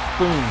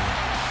 Boom.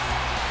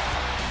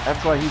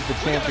 That's why he's the We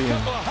got a champion.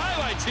 couple of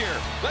highlights here.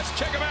 Let's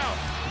check them out.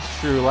 It's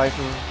true. Life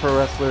of a pro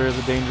wrestler is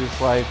a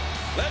dangerous life.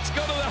 Let's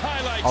go to the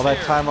highlights All that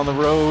here. time on the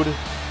road.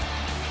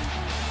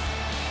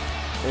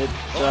 It's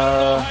Well,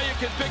 I don't know how you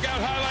can pick out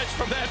highlights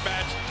from that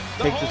match.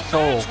 The takes whole its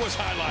toll. match was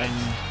highlights.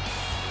 And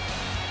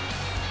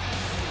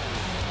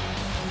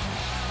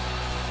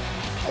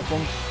I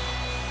think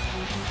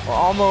we're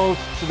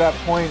almost to that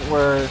point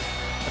where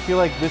I feel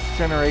like this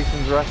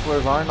generation's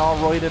wrestlers aren't all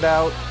roided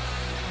out.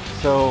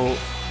 So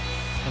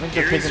I think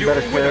they're taking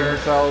better care of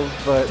themselves,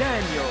 but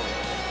Daniel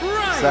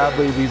Bryan.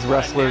 sadly these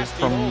wrestlers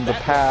from the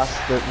past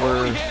that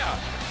were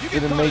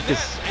didn't make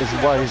as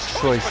wise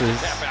choices.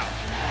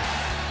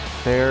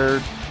 They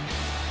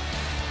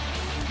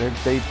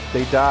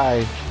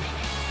die.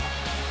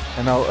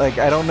 And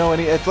I don't know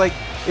any.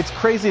 It's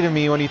crazy to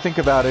me when you think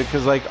about it,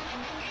 because like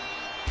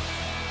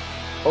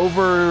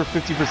over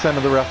 50%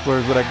 of the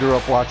wrestlers that I grew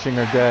up watching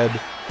are dead.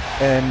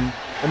 And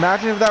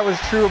imagine if that was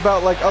true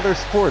about like other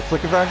sports.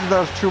 Like imagine if that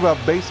was true about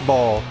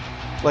baseball.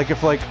 Like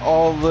if like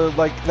all the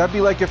that'd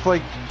be like if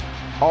like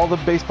all the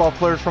baseball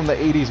players from the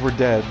 80s were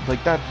dead.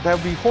 Like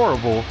that'd be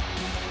horrible.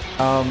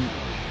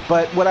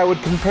 But what I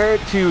would compare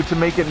it to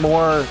make it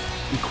more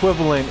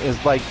equivalent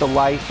is like the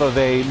life of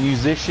a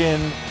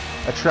musician,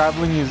 a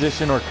traveling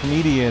musician or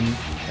comedian,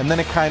 and then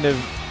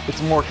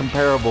it's more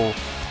comparable.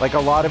 Like a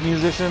lot of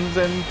musicians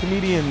and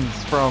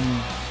comedians from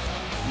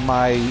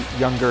my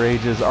younger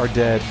ages are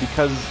dead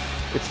because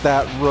it's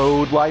that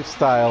road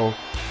lifestyle.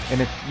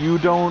 And if you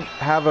don't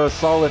have a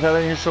solid head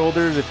on your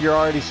shoulders, if you're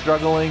already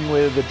struggling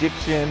with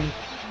addiction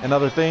and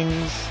other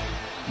things,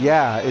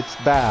 yeah, it's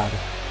bad.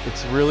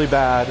 It's really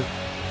bad.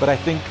 But I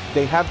think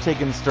they have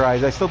taken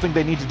strides. I still think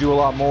they need to do a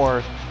lot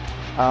more.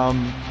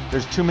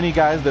 There's too many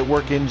guys that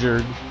work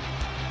injured,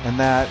 and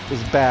that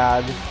is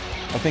bad.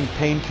 I think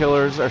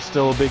painkillers are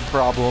still a big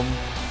problem.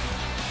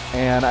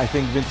 And I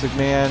think Vince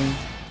McMahon,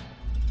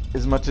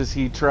 as much as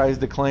he tries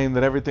to claim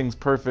that everything's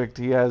perfect,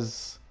 he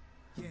has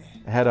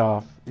a head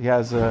off. I think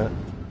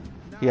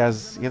he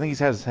has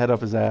his head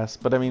up his ass.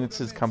 But I mean, it's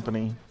his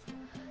company.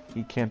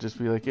 He can't just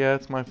be like, yeah,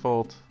 it's my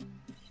fault.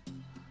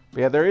 But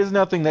yeah, there is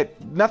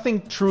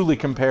nothing truly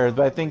compares,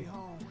 but I think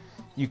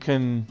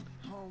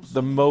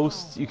the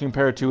most you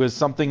compare it to is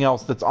something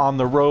else that's on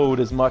the road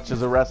as much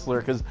as a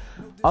wrestler, because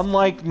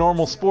unlike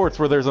normal sports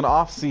where there's an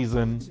off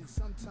season,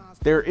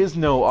 there is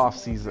no off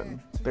season.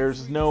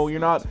 You're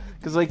not,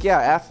 because like, yeah,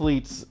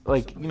 athletes,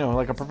 like, you know,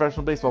 like a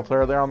professional baseball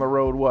player, they're on the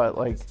road,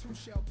 like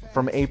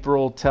from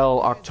April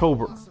till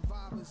October,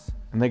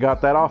 and they got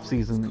that off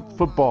season.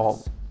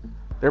 Football,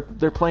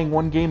 they're playing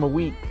one game a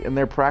week and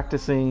they're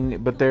practicing,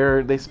 but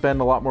they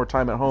spend a lot more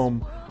time at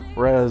home.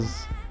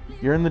 Whereas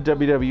you're in the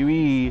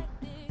WWE,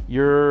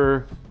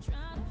 you're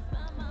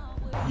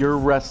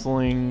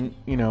wrestling,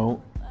 you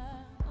know,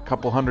 a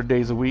couple hundred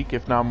days a week,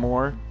 if not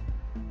more.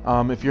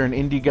 If you're an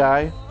indie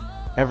guy,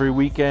 every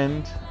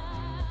weekend,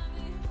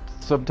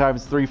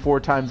 sometimes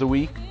 3-4 times a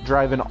week,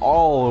 driving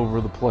all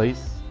over the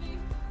place,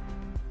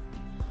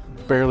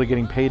 barely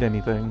getting paid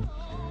anything.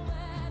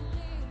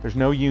 There's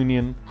no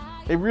union.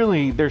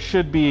 There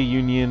should be a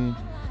union.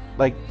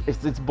 Like,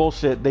 it's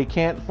bullshit. They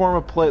can't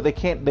form a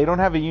they don't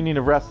have a union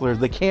of wrestlers.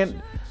 They can't,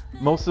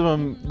 most of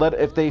them,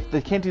 if they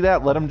can't do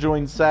that, let them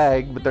join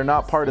SAG, but they're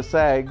not part of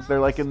SAGs.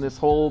 They're like in this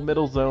whole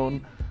middle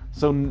zone,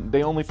 so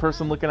the only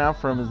person looking out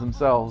for them is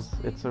themselves.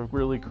 It's a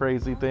really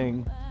crazy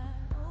thing.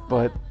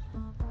 But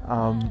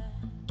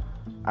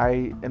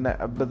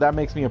that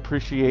makes me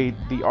appreciate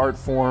the art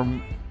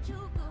form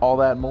all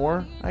that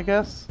more, I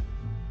guess.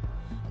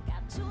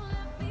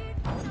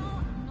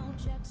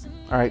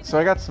 Alright, so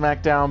I got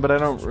SmackDown,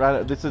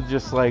 but this is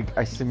just like,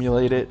 I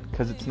simulate it,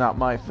 because it's not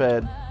my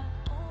fed.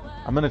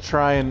 I'm gonna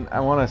try and, I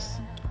wanted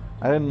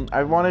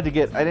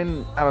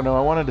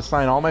to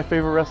sign all my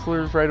favorite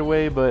wrestlers right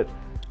away, but,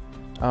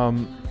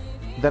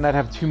 then I'd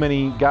have too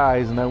many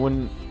guys, and I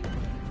wouldn't,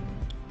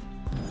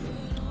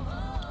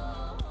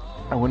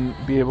 I wouldn't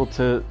be able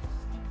to.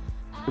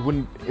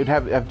 It'd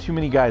have too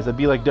many guys. I'd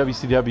be like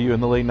WCW in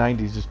the late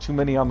 '90s, just too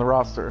many on the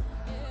roster.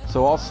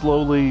 So I'll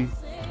slowly,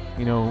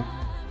 you know,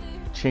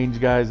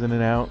 change guys in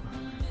and out.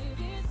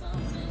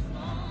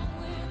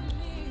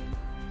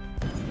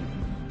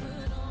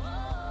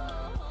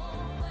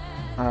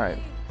 All right.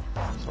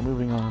 So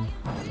moving on.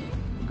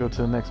 We'll go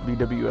to the next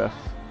BWF.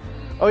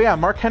 Oh yeah,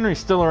 Mark Henry's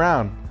still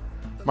around.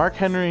 Mark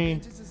Henry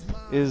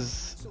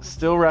is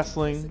still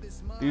wrestling.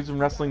 Dude's been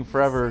wrestling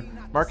forever.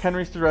 Mark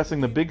Henry's still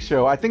wrestling the Big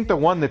Show. I think the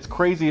one that's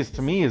craziest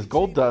to me is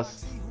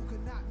Goldust.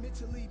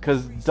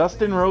 Because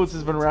Dustin Rhodes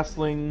has been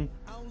wrestling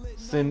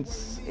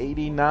since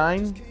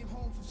 89?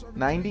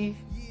 90?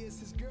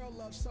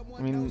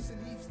 I mean,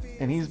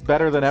 and he's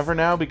better than ever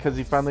now because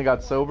he finally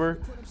got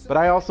sober. But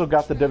I also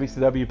got the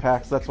WCW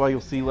packs. That's why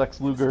you'll see Lex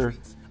Luger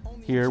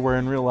here, where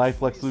in real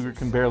life Lex Luger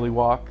can barely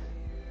walk.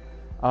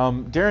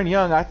 Darren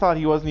Young, I thought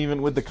he wasn't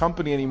even with the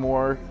company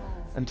anymore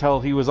until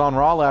he was on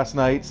Raw last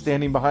night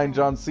standing behind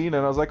John Cena,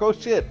 and I was like, oh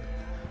shit,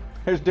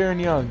 there's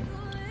Darren Young.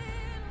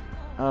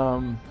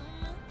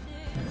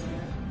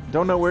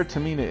 Don't know where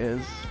Tamina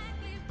is.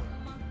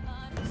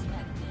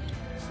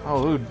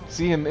 Oh, dude,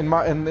 see,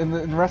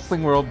 in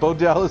wrestling world, Bo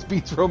Dallas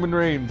beats Roman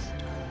Reigns.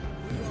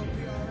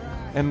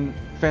 And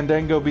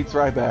Fandango beats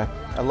Ryback.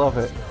 I love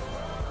it.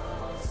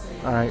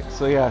 Alright,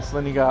 so yeah, so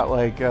then you got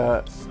like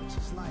a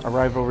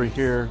rivalry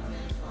here.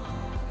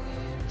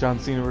 John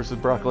Cena versus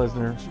Brock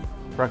Lesnar.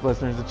 Brock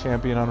Lesnar is the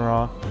champion on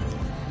Raw.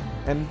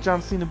 And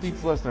John Cena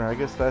beats Lesnar. I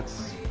guess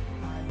that's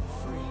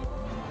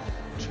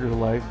true to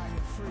life.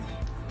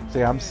 So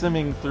yeah, I'm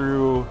simming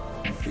through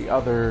the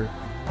other.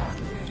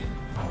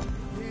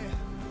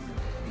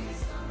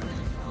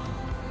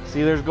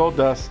 See, there's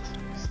Goldust.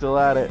 Still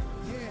at it.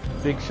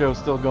 Big Show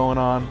still going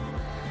on.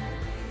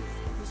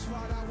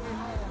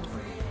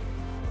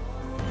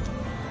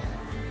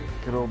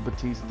 Good old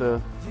Batista.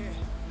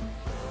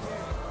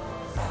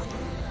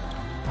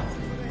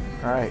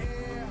 Alright.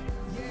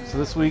 So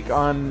this week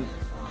on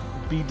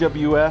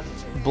BWF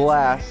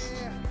Blast,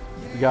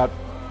 we got,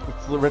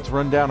 let's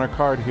run down our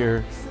card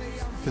here.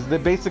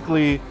 Because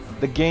basically,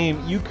 the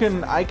game,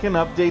 I can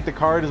update the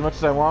card as much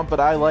as I want, but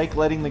I like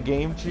letting the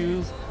game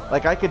choose.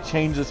 Like, I could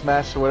change this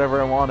match to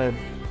whatever I wanted,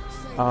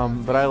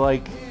 but I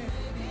like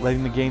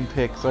letting the game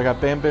pick. So I got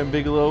Bam Bam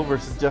Bigelow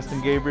versus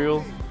Justin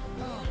Gabriel.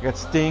 I got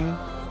Sting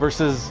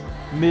versus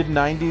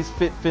mid-90s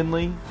Fit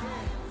Finlay.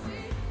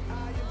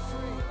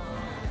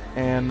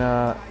 And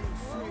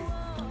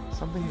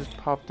something just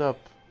popped up.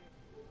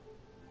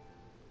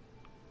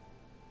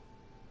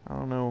 I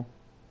don't know.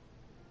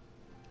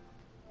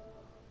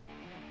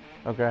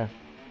 Okay.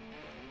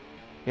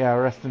 Yeah,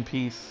 rest in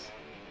peace,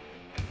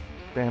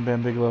 Bam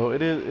Bam Bigelow.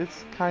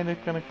 It's kind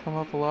of gonna come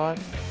up a lot.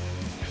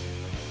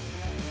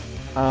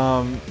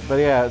 But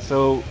yeah,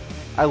 so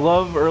I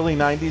love early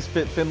 '90s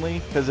Fit Finlay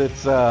because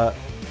it's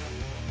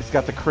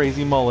got the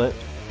crazy mullet.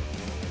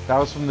 That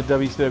was from the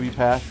WCW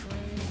pack.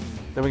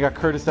 Then we got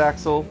Curtis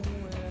Axel,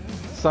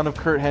 son of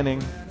Kurt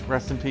Hennig,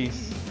 rest in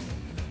peace,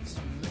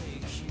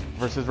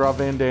 versus Rob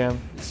Van Dam.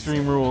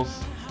 Extreme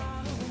Rules.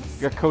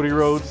 We got Cody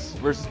Rhodes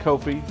versus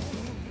Kofi.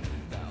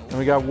 And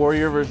we got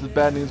Warrior versus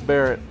Bad News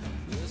Barrett.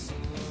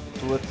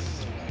 So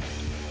let's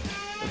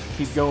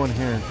keep going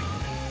here.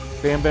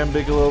 Bam Bam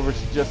Bigelow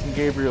versus Justin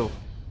Gabriel.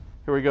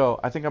 Here we go.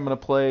 I think I'm going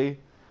to play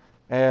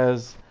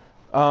as...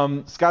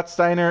 Scott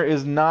Steiner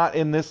is not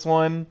in this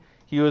one.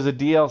 He was a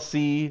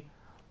DLC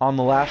on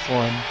the last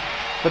one.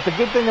 But the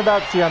good thing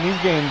about, see, on these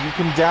games, you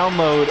can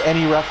download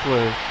any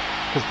wrestler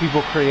because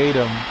people create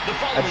them.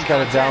 I just got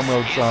to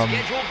download some.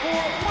 Scheduled for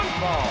one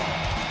fall.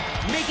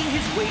 Making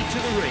his way to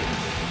the ring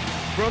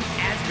from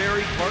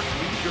Asbury Park,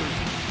 New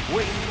Jersey,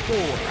 weighing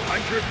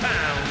 400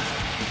 pounds,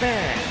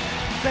 Bam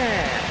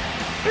Bam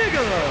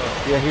Bigelow.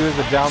 Yeah, he was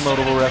a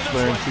downloadable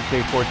wrestler in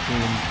 2K14.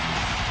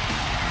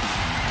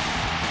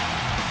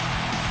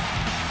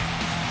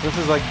 This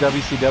is like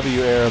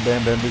WCW era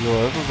Bam Bam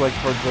Bigelow. This was like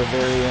towards the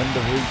very end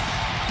of his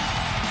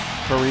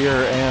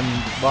career and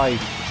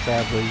life,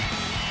 sadly.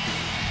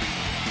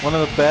 One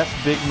of the best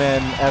big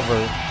men ever,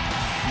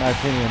 in my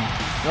opinion.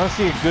 You want to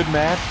see a good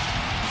match?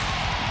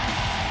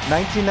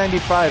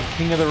 1995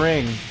 King of the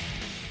Ring.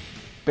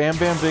 Bam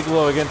Bam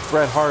Bigelow against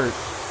Bret Hart.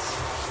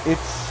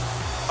 It's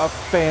a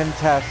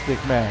fantastic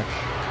match.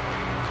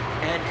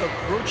 And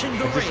approaching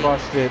the I just ring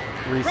watched it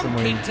from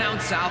recently. Cape Town,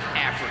 South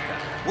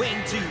Africa,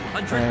 weighing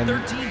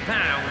 213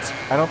 pounds.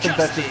 I don't think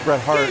that's just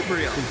Bret Hart.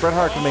 Because Bret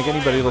Hart can make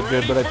anybody look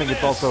good, but I think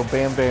it's also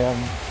Bam Bam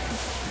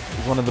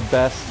is one of the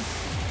best.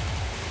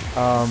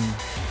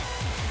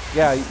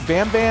 Yeah,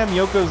 Bam Bam,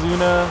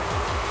 Yokozuna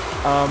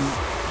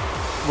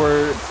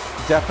were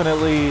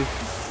definitely,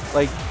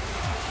 like,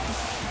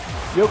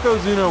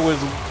 Yokozuna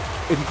was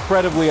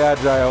incredibly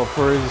agile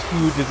for as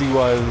huge as he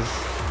was.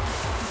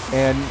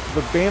 And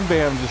the Bam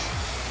Bam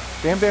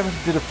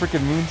did a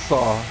freaking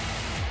moonsault.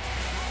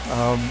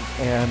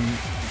 And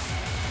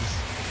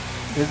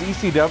his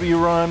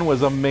ECW run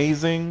was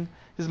amazing.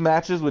 His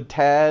matches with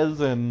Taz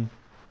and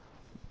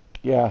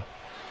yeah,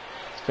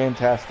 it's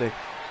fantastic.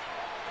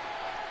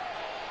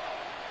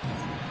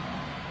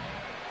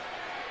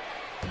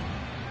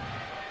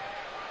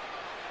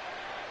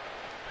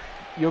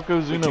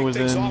 Yokozuna was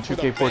in things off with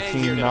a bang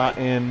here 2K14, not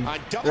in. on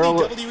They're all,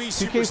 WWE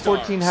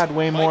 2K14 had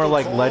way more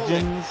like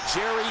legends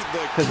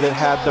because it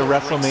had the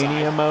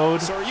WrestleMania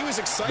mode. So are you as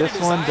excited This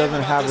as one I am doesn't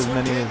about have this as one,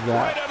 many kid? as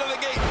that, Right out of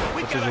the gate,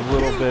 we which got is a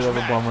little huge bit of a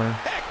match. bummer.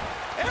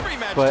 Heck, every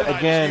match But tonight is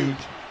again,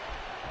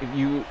 huge. if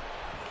you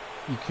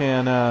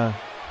can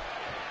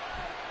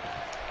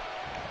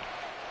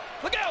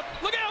Look out!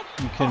 Look out!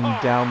 you can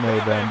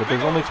download them, but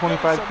there's only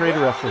 25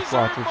 Creator Wrestler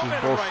slots, which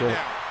is bullshit.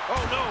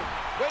 Oh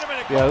no! Wait a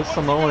minute! Yeah, those What's he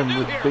Samoan gonna do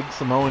with here? big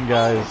Samoan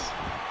guys.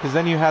 Because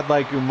then you had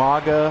like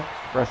Umaga,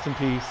 rest in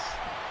peace,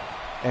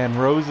 and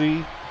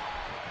Rosie.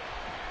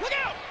 Look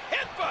out!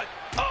 Headbutt!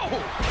 Oh!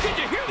 Did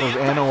you hear the Those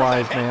impact from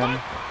Anoa'i's, that man.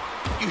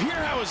 headbutt? You hear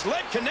how his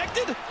leg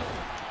connected?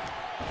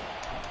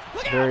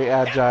 Look out! Very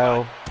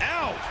agile. Headbutt.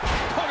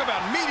 Ouch! Talk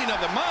about meeting of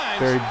the minds.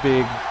 Very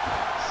big,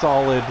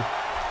 solid.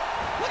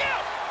 Look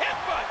out!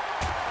 Headbutt!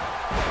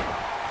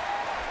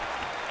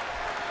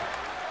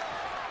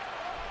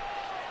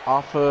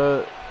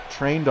 Alpha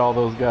trained all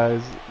those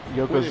guys.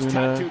 With his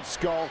Yokozuna. tattooed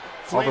skull, all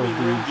flaming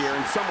those ring dudes gear,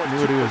 and somewhat knew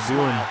what he cheaper was doing.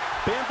 smile,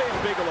 Bam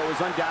Bam Bigelow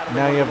is undoubtedly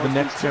Now one you of have the most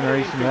next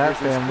intimidating generation of that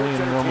figures in family and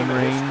sports Roman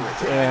entertainment Reigns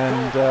history.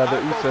 and the I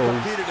both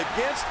Usos. competed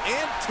against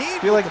and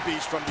teamed feel with like the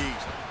Beast from the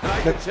East. And I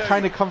can That's tell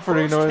kind of you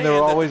comforting knowing there will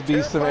firsthand always that be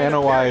the some terrifying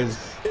Anoa'i's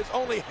appearance is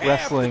only half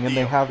wrestling, the and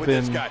they deal have with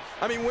this been guy.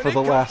 I mean, when for it the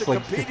comes last to like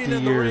competing 50 in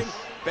the years. ring,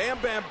 Bam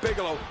Bam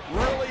Bigelow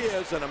really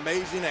is an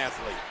amazing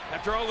athlete.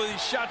 After all of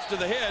these shots to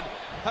the head,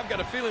 I've got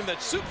a feeling that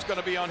Soup's going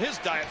to be on his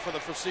diet for the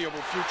foreseeable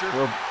future.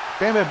 Well,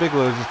 Bam Bam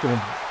Bigelow is just going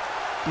to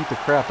beat the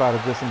crap out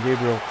of Justin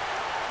Gabriel.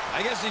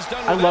 I guess he's done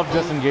with I that love move.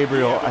 Justin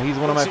Gabriel. Yeah, He's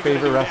one of my what's he gonna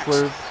favorite do next?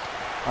 wrestlers.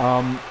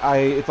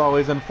 It's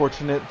always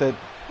unfortunate that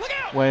Look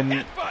out! when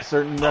Headbutt.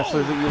 certain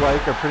wrestlers that you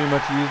like are pretty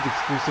much used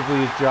exclusively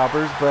as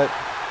jobbers, but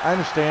I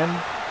understand.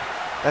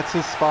 That's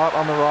his spot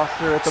on the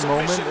roster at the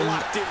moment, Submission and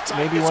locked in tight.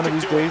 maybe This one of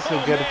could these do it. days he'll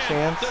Oh, get a man,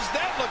 chance. Does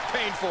that look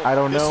painful? I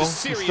don't This know. is He's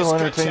serious still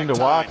gut entertaining to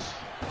check watch.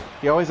 time.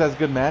 He always has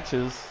good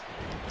matches.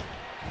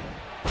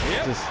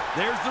 Yep. Just,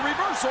 There's the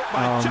reversal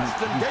by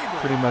Justin he's Gabriel.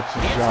 pretty much a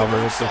Here's the jobber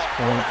at moonsault. this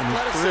point in his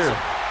Athleticism. career.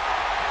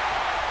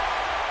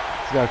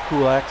 He's got a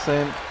cool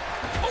accent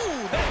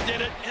Oh, that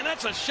did it, and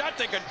that's a shot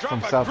that could drop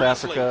from a South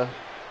grizzly. Africa.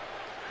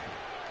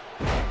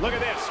 Look at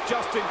this,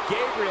 Justin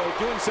Gabriel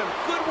doing some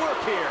good work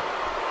here.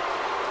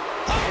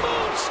 A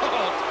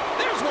moonsault.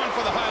 There's one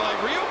for the highlight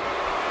reel.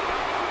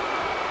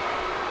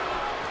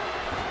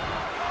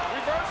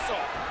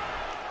 Reversal.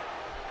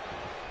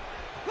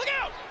 Look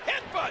out!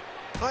 Headbutt.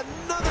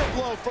 Another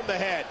blow from the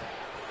head.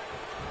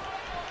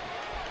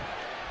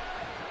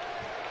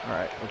 All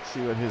right, let's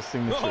see what his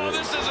signature Oh, is.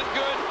 this isn't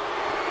good.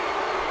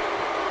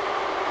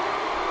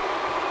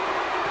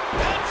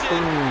 That's it.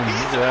 Boom,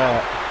 He's look at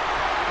that.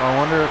 Oh, I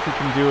wonder if he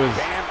can do his...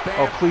 Bam Bam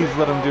Oh, please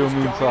let him do a Bigelow's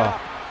going moonsault.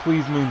 up.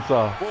 Please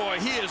moonsault. Boy,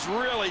 he is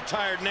really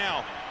tired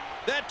now.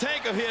 That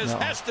tank of his No,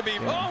 has to be.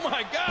 yeah. Oh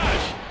my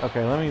gosh!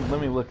 Okay,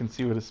 let me look and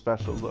see what his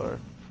specials are.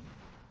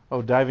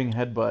 Oh, diving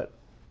headbutt.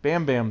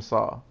 Bam Bam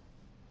saw.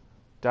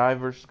 Dive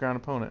versus ground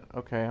opponent.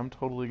 Okay, I'm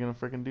totally gonna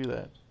freaking do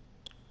that.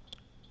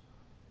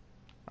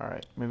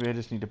 Alright, maybe I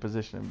just need to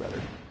position him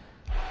better.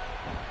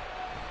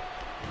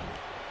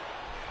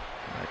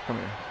 Alright, come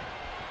here.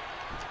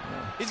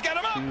 Yeah. He's got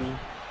him up. Two.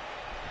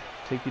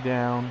 Take you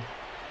down.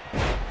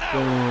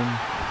 Boom.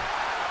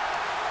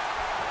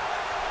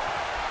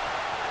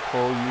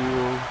 Pull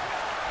you.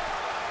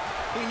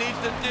 He needs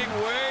to dig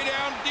way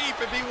down deep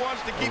if he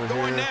wants to keep Over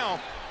going here. now.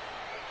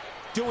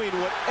 Doing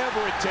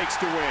whatever it takes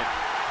to win.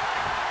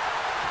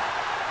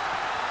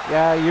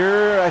 Yeah,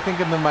 you're, I think,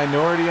 in the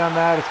minority on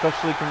that,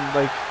 especially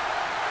like,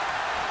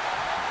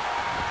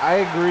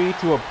 I agree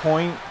to a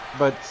point,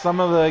 but some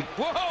of the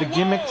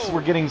gimmicks whoa.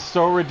 were getting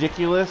so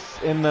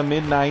ridiculous in the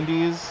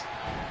mid-90s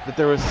that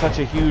there was such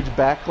a huge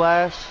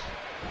backlash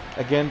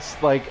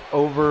against, like,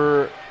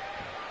 overdone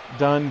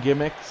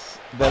gimmicks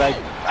that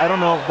I don't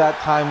know if that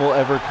time will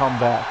ever come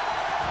back.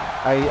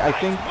 I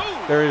think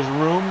there is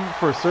room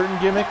for certain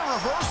gimmicks,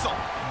 Reversal.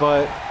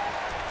 but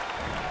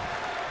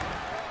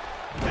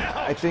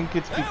I think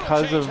it's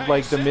because of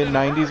like the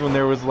mid-90s when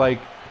there was like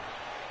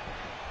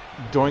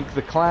Doink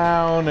the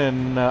Clown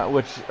and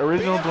which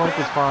original Doink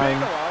was fine,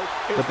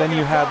 but then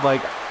you had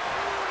like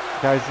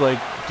guys like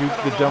Duke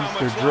the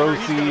Dumpster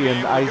Droese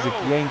and Isaac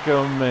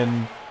Yankem,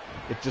 and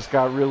it just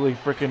got really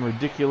freaking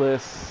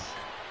ridiculous.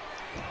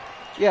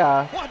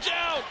 Yeah, Watch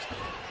out!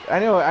 I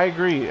know, I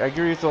agree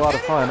it's a lot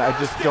of fun. I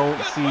just don't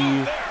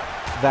see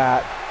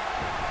that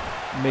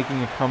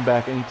making a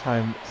comeback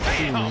anytime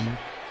soon.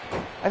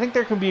 I think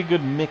there can be a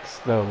good mix,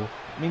 though.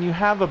 I mean, you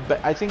have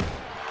I think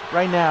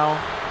right now,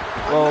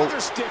 well, Another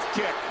stiff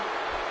kick.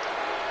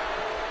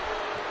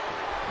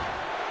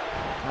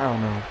 I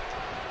don't know.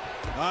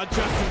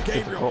 Justin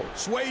Gabriel difficult.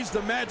 sways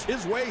the match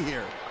his way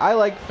here. I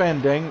like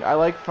Fandango,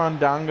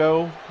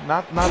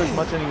 not as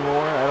much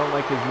anymore. I don't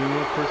like his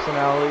new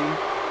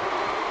personality.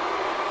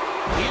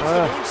 Here's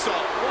the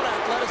moonsault. What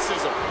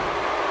athleticism.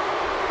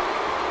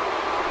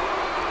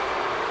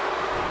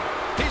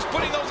 He's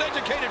putting those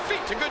educated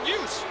feet to good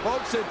use.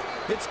 Folks,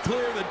 it's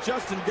clear that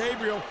Justin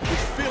Gabriel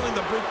is feeling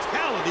the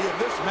brutality of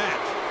this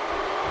match.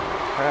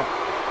 crap.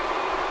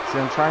 See,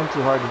 I'm trying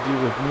too hard to do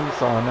the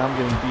moonsault, and now I'm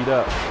getting beat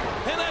up.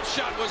 And that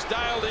shot was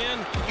dialed in.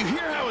 You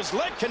hear how his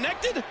leg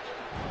connected?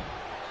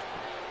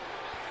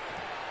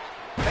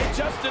 Hey,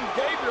 Justin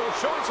Gabriel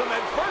showing some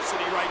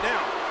adversity right now.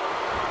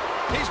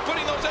 He's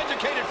putting those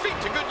educated feet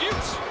to good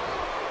use.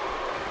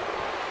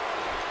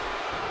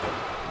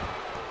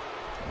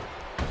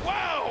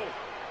 Wow!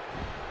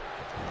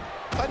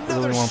 I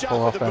Another really want to shot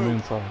pull with off the that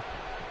boot. moonsault.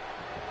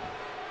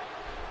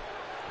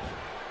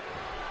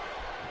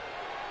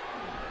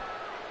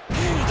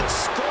 The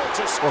skull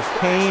just Well,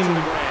 crashed Kane to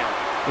the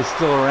ground. is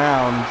still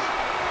around,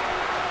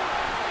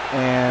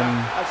 and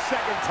A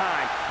second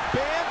time.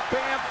 Bam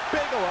Bam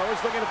Bigelow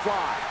is looking to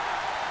fly.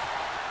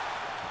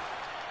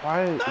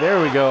 why?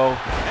 There we go.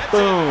 That's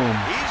Boom. it.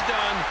 He's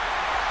done.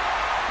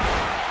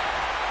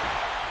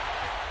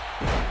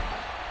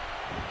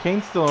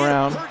 Kane's still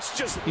around. It hurts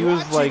just He was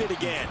watching like, it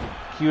again.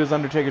 he was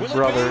Undertaker's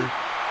brother.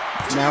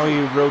 Now he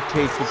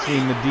rotates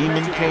between the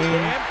Demon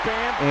Kane Bam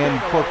Bam and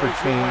Bigelow Corporate is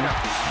the Kane. winner.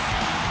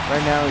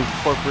 Right now he's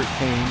Corporate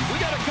Kane. We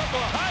got a couple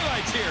of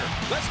highlights here.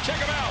 Let's check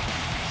them out.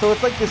 So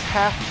it's like this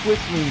half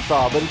twist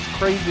moonsault, but it's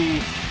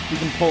crazy you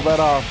can pull that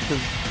off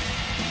because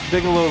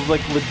Bigelow's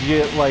like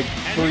legit like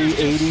And here's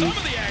just 380, some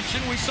of the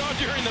action we saw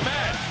during the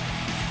match.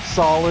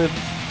 solid.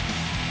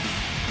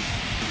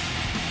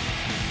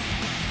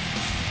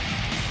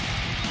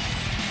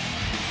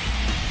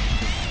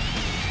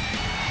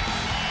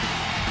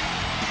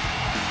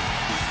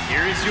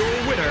 Here is your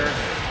winner,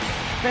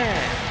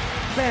 Bam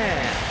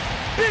Bam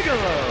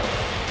Bigelow.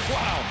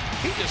 Wow,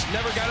 he just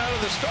never got out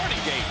of the starting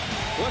gate.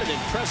 What an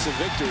impressive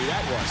victory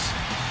that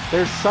was.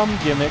 There's some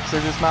gimmicks,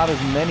 there's just not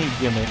as many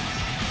gimmicks.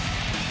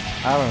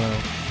 I don't know.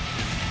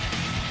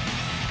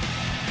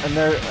 And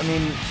I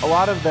mean, a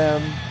lot of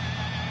them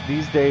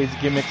these days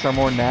gimmicks are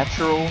more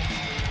natural,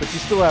 but you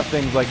still have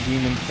things like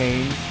Demon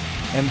Kane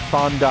and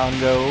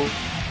Fandango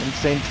and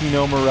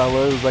Santino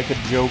Marella, who's like a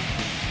joke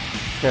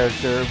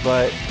character,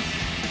 but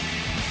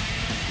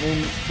I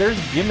mean, there's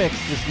gimmicks,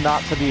 just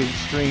not to the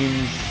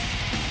extremes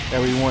that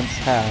we once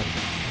had.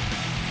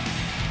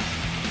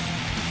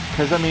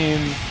 Because I mean,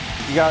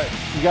 you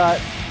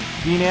got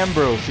Dean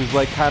Ambrose, who's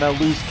like kind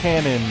of loose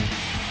cannon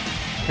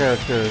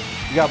character.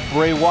 You got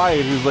Bray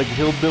Wyatt, who's like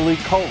hillbilly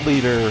cult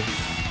leader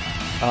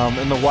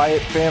in the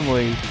Wyatt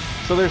family.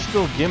 So there's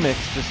still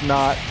gimmicks, just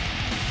not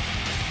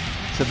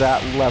to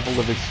that level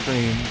of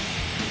extreme.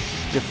 It's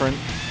just different.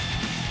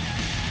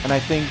 And I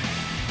think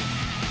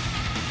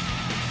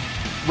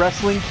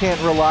wrestling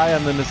can't rely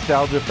on the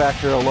nostalgia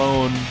factor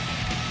alone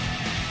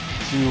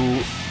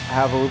to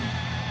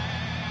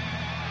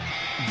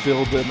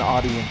build an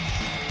audience.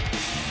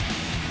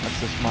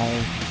 That's just my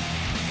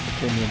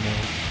opinion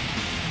there.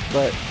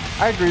 But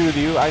I agree with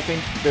you. I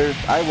think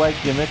I like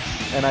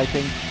gimmicks, and I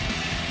think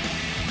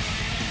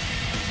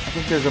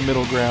there's a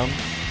middle ground.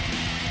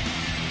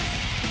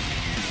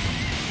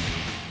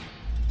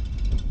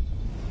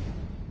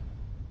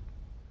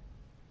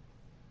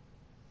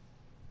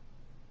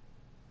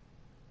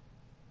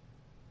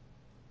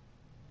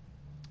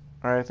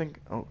 Alright, I think...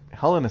 Oh,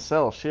 Hell in a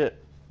Cell,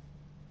 shit.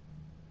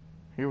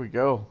 Here we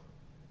go.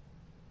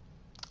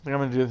 I think I'm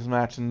going to do this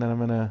match and then I'm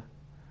going to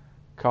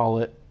call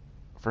it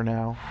for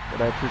now.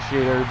 But I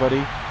appreciate everybody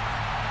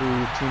who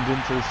tuned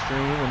into the stream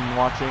and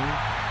watching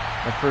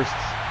my first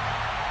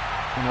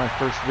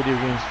video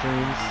game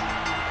streams.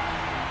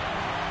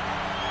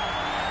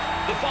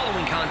 The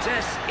following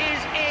contest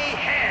is a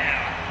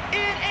Hell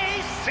in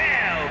a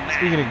Cell match.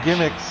 Speaking of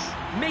gimmicks,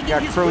 Making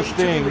got his Crow way to the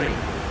Sting, ring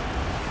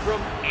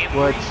from every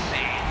which,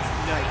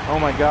 man's night. oh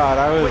my god,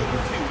 I was Weighing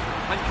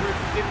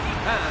 250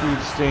 pounds.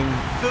 huge Sting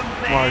The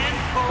mark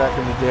man back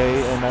in the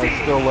day, and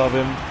I still love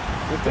him.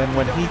 And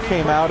when he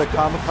came out at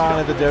Comic-Con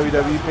at the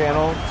WWE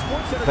panel,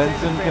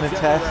 Benson can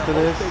attest to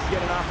this,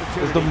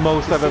 it was the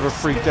most I've ever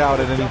freaked out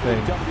at anything.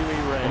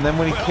 And then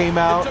when he came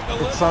out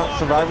at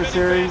Survivor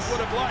Series,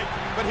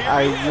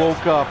 I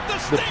woke up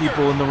the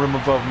people in the room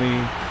above me,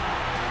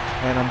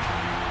 and I'm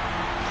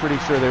pretty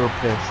sure they were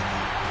pissed.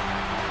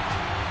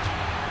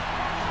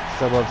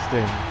 'Cause I love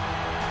Sting.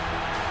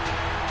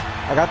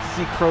 I got to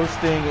see Crow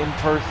Sting in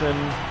person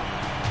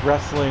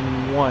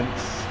wrestling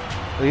once.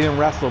 He didn't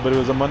wrestle, but it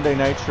was a Monday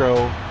Nitro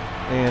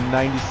in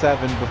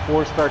 '97,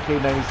 before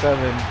Starrcade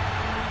 '97,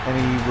 and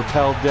he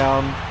rappelled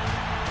down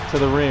to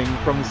the ring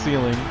from the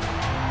ceiling,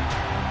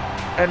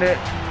 and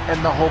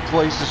the whole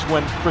place just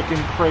went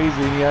freaking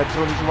crazy. And he had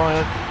Tony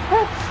Schiavone,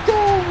 "It's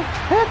Sting!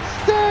 It's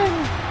Sting!"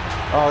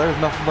 Oh, there's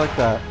nothing like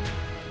that.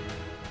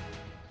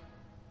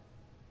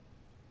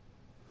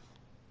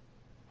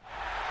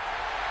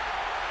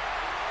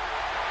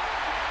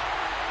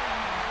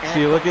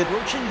 See, look at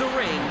Approaching the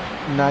ring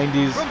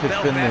 90s from Kid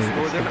Finley. Belfast,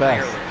 It's the Northern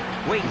best.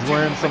 Ireland. Weighing He's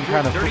wearing some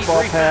kind of 233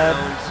 football pad.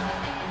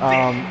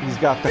 pounds. He's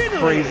got the Finley.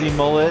 crazy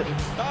mullet.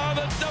 Oh,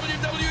 the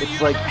WWE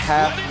It's like Universe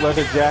half letting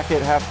leather it hear.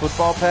 jacket, half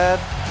football pad.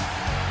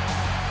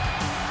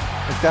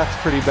 Like, that's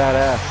pretty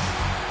badass.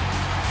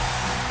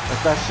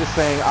 Like, that's just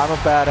saying, I'm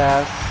a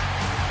badass,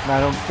 and I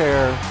don't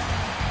care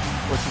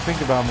what you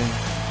think about me.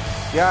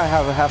 Yeah, I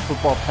have a half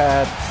football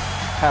pad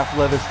half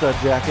leather stud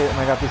jacket, and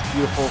I got this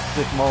beautiful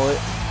sick mullet.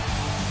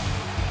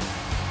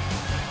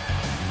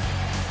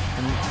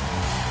 And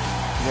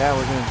yeah,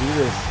 we're gonna do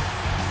this.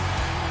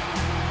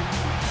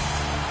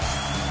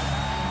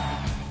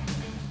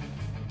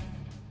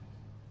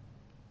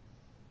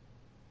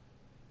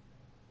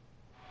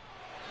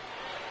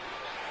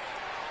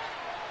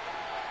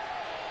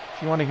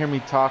 If you want to hear me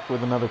talk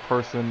with another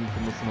person, you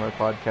can listen to my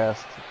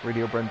podcast,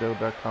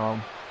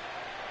 radiobrendo.com.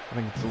 I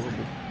think it's a little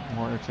bit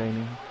more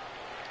entertaining.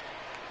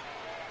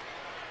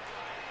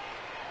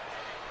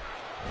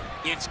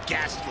 It's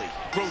ghastly.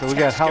 So we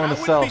got Hell in a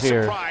Cell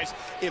here. I wouldn't be surprised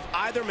if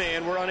either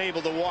man were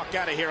unable to walk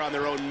out of here on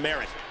their own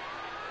merit.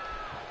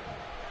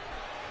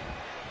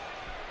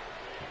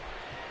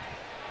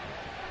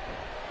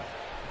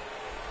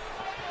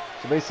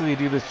 So basically you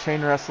do this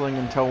chain wrestling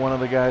until one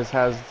of the guys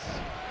has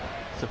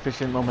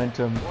sufficient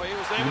momentum.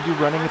 You can do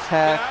running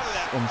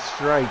attacks and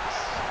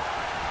strikes,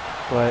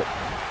 but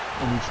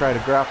when you try to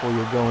grapple,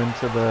 you'll go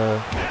into the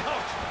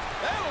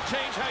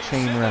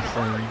chain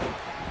wrestling.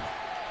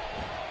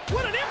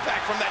 What an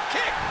impact from that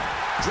kick!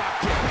 Drop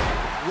kick,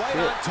 right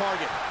on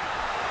target.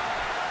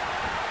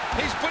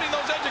 He's putting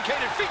those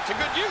educated feet to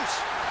good use.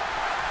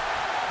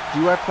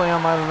 Do I play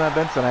online with Matt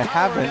Benson? I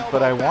haven't,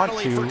 but I want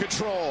to.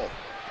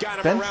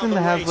 Benson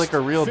has like a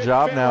real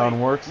job now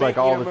and works like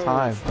all the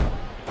time.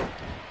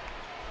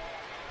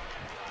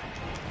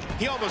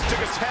 He almost took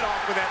his head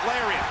off with that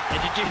lariat.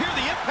 And did you hear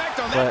the impact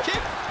on that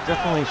kick?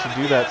 Definitely should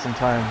do that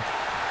sometime.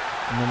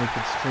 And then we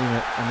could stream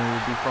it and it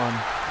would be fun.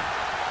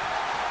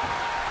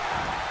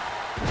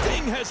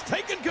 Sting has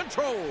taken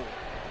control.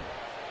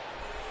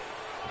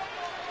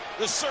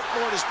 The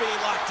surfboard is being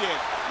locked in,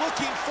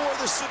 looking for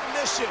the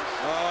submission.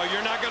 Oh,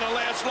 you're not going to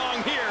last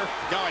long here.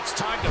 No, it's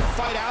time to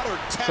fight out or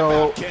tap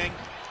So, out, King.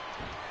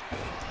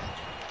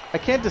 I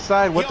can't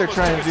decide what they're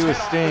trying to do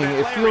with Sting.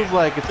 It feels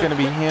like it's going to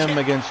be him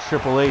against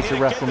Triple H at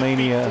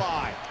WrestleMania,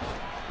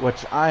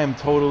 which I am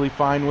totally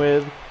fine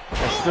with.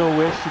 I still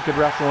wish he could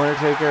wrestle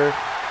Undertaker.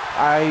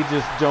 I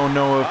just don't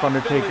know if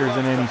Undertaker's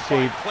in any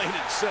shape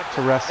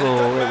to wrestle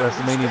at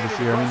WrestleMania this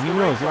year. I mean, who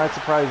knows? He might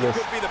surprise us.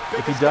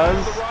 If he does,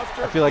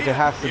 I feel like it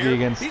has to be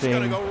against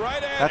Sting.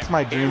 That's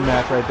my dream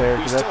match right there,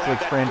 because that's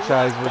like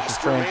franchise versus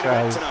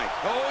franchise.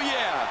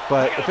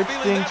 But if it's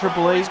Sting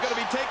Triple H,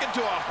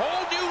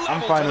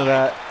 I'm fine with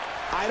that.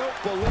 I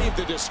don't believe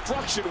the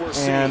destruction we're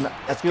seeing. And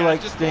I feel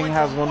like Sting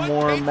has one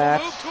more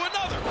match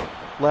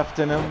left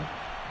in him.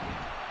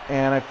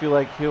 And I feel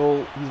like he's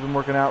been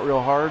working out real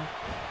hard.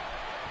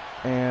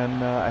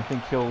 And I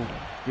think he'll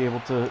be able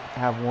to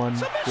have one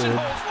good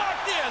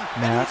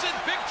match.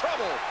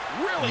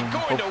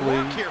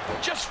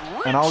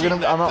 And I'll get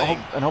him.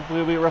 And hopefully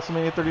he'll be at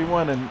WrestleMania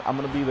 31, and I'm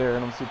gonna be there,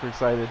 and I'm super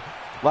excited.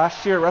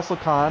 Last year at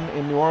WrestleCon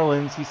in New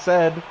Orleans, he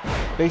said,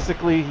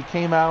 basically, he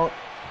came out,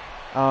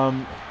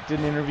 did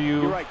an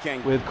interview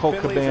with Colt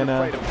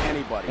Cabana,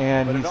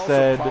 and he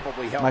said,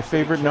 my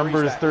favorite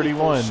number is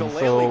 31,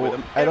 so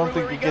I don't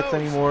think it gets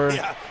any more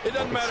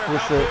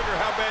explicit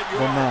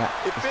than that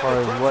as far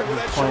as what his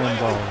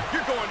plans are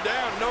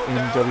in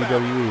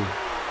WWE.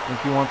 I think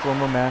he wants one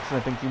more match, and I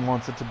think he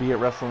wants it to be at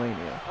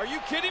WrestleMania. Are you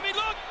kidding me?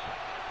 Look!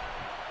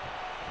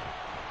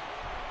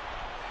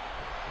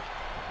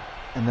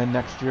 And then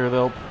next year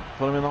they'll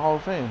put him in the Hall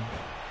of Fame.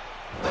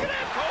 Look at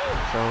that, Cole!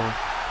 So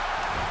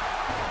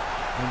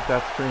I think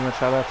that's pretty much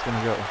how that's going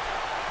to go.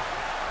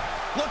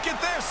 Look at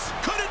this!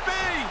 Could it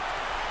be?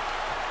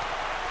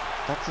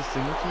 That's a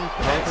signature?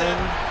 That's it.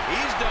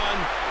 He's done.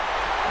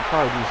 I'll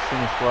probably do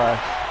Sting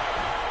Splash.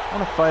 I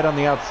want to fight on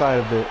the outside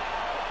of it.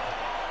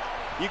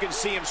 You can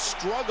see him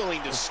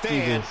struggling to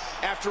stand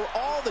after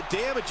all the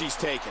damage he's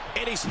taken.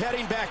 And he's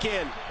heading back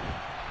in.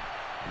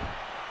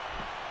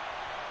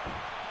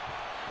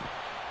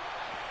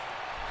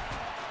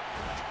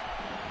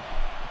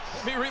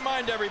 Let me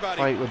remind everybody,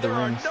 Fight with the there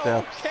are ring no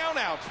steps.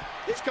 countouts.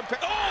 He's oh!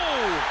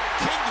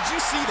 King, did you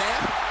see that?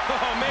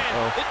 Oh, man,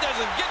 it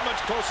doesn't get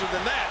much closer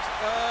than that.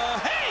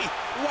 Hey!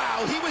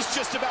 Wow, he was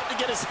just about to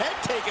get his head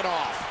taken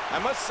off. I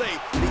must say,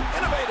 the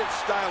innovative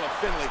style of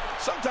Finlay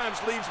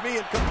sometimes leaves me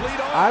in complete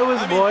awe. I was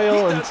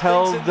loyal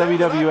until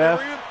WWF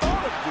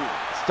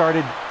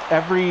started.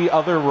 Every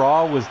other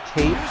Raw was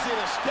taped,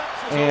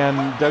 and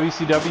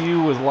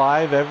WCW was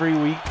live every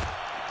week.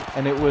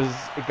 And it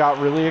got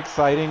really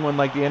exciting when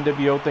like the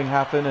NWO thing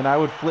happened, and I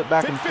would flip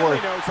back and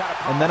forth,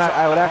 and then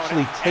I would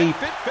actually tape.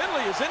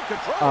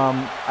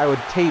 I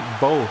would tape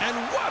both. And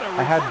what a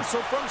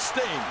reversal from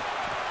Sting.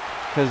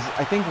 Because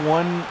I think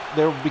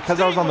because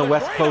I was on the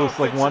West Coast,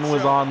 like one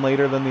was on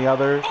later than the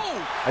other.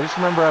 I just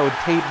remember I would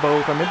tape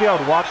both, or maybe I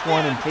would watch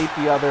one and tape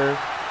the other,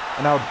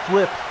 and I would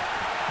flip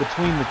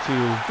between the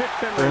two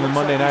during the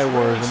Monday Night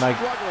Wars, and like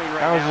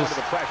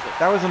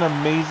that was an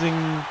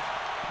amazing,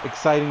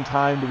 exciting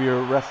time to be a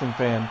wrestling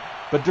fan.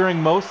 But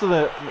during most of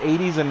the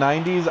 80s and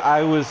 90s,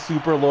 I was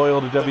super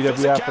loyal to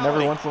WWF, and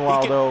every once in a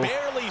while, though,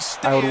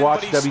 I would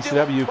watch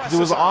WCW because it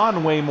was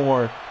on way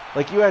more.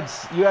 Like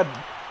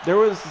there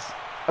was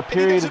a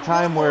period of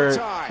time where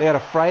they had a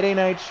Friday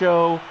night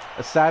show,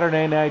 a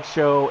Saturday night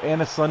show,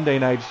 and a Sunday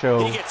night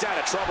show. He gets out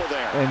of trouble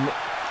there. And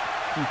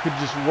You could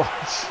just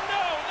watch.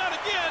 No, not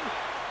again.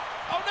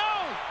 Oh, no.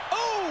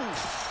 Oh.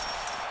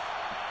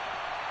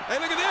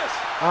 Hey, look at this.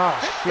 Ah,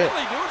 shit.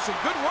 Finley doing some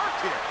good work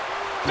here.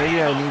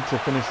 Maybe I need to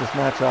finish this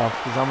match off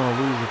because I'm going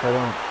to lose if I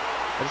don't.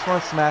 I just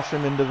want to smash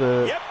him into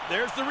the Yep,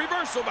 there's the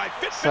reversal by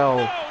Fitbit. cell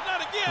No, not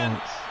again.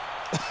 points.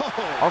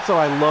 Also,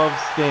 I love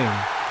Sting,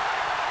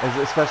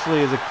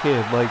 especially as a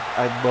kid. Like,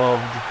 I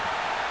loved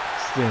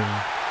Sting.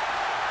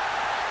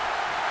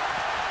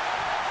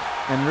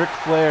 And Ric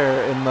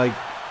Flair, and like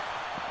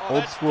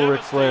old school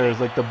Ric Flair, is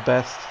like the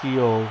best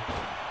heel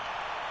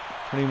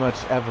pretty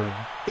much ever.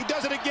 He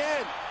does it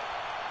again.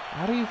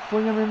 How do you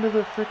fling him into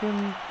the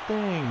freaking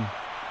thing?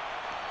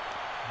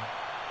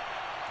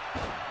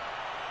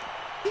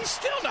 He's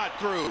still not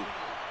through.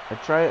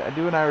 I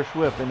do an Irish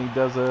whip, and he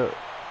does a.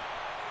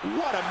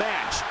 What a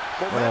match.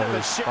 Momentum Whatever,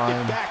 has shifted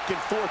fine. back and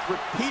forth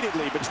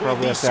repeatedly between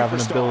Probably have these to have an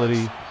superstars.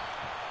 ability.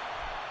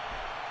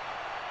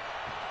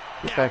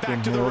 Get Now back back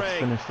in to here. the Let's ring.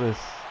 finish this.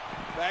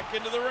 Back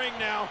into the ring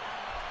now.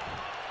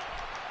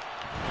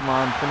 Come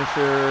on,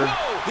 finisher.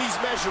 Whoa. He's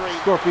measuring.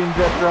 Scorpion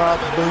jet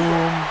drop.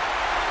 Boom.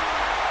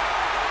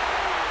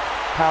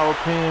 Power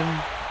pin.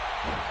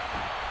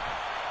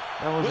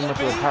 That wasn't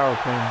much of a power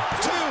pin.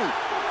 2,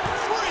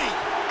 3.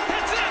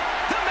 That's it.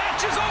 The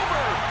match is over.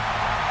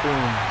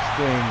 Boom.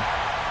 Sting.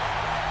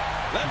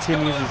 Let's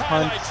Continues go to his the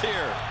hunt. highlights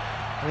here.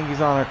 I think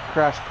he's on a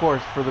crash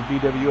course for the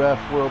BWF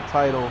World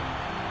Title.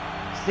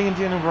 Sting and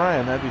Daniel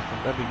Bryan. That'd be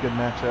a good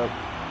matchup.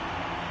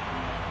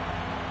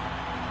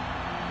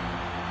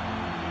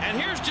 And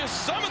here's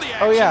just some of the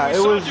action Oh yeah, we it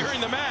saw was.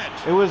 during the match.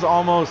 It was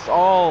almost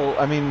all.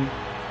 I mean,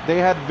 they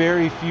had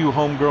very few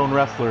homegrown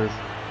wrestlers.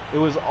 It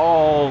was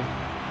all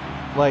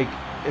like,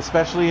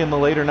 especially in the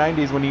later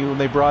 '90s when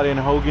they brought in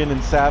Hogan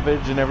and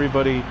Savage and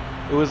everybody.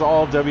 It was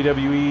all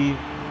WWE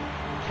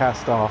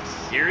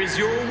cast-offs. Here is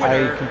your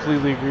winner. I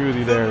completely agree with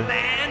you there.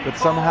 But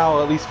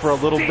somehow, at least for a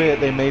little bit,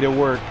 they made it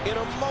work.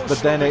 But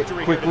then it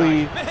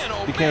quickly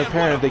became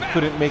apparent they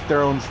couldn't make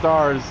their own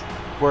stars.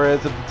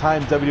 Whereas at the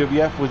time,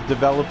 WWF was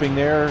developing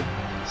their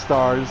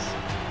stars.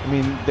 I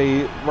mean,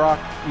 you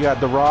had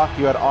The Rock,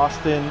 you had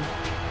Austin,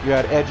 you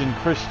had Edge and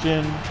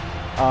Christian.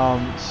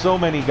 So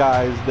many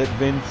guys that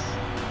Vince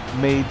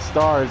made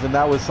stars, and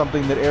that was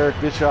something that Eric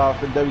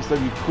Bischoff and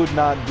WCW could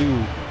not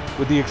do,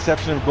 with the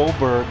exception of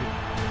Goldberg.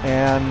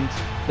 And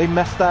they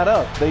messed that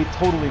up. They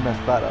totally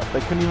messed that up.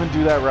 They couldn't even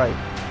do that right.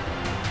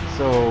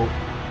 So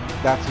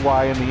that's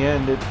why in the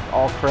end it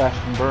all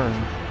crashed and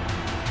burned.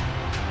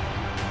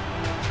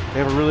 They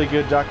have a really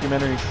good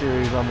documentary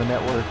series on the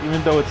network,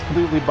 even though it's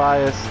completely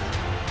biased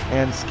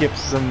and skips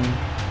some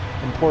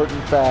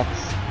important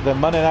facts. The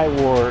Monday Night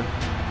War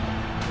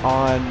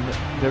on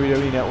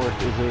WWE Network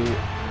is a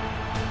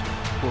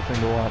cool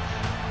thing to watch.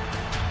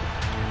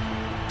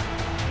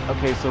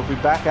 Okay, so if we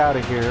back out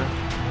of here,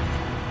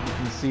 you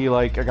can see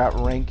like I got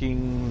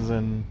rankings,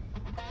 and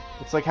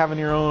it's like having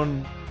your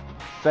own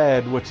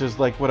Fed, which is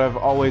like what I've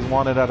always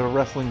wanted out of a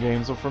wrestling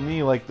game. So for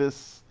me, like,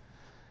 this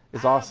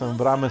is awesome,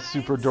 but I'm a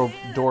super dork,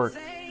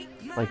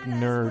 like,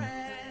 nerd,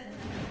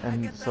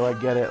 and so I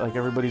get it. Like,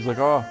 everybody's like,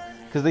 oh,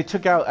 because they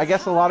took out, I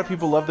guess a lot of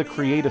people love the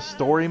create a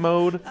story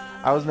mode.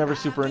 I was never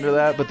super into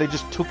that, but they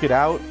just took it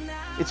out.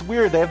 It's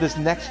weird, they have this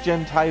next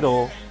gen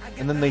title,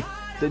 and then they,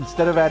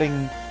 instead of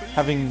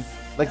having,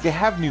 like, they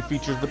have new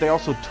features, but they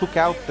also took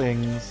out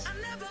things,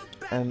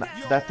 and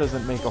that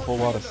doesn't make a whole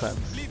lot of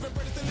sense.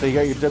 So you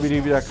got your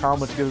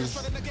WWE.com, which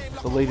gives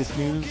the latest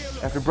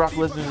news. After Brock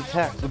Lesnar's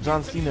attack with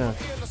John Cena,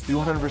 be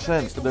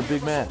 100% for their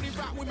big match.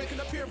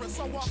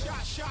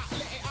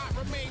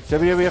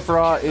 WWF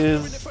Raw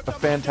is a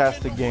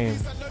fantastic game.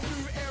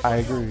 I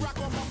agree.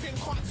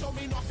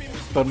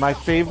 But my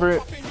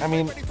favorite, I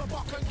mean,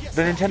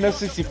 the Nintendo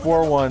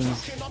 64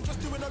 ones,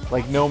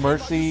 like No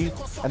Mercy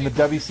and the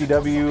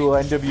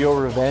WCW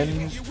NWO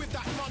Revenge,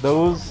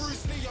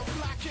 those,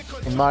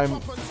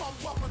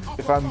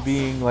 if I'm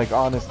being like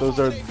honest, those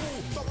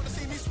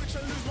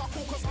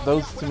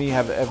to me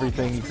have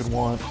everything you could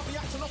want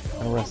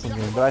in a wrestling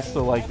game. But I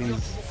still like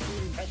these.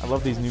 I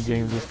love these new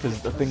games just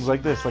because of things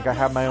like this. Like, I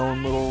have my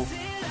own little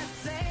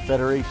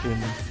federation.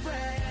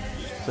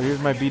 So here's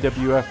my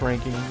BWF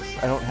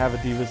rankings. I don't have a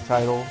Divas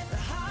title,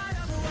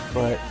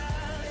 but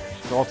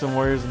the Ultimate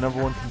Warrior is the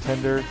 #1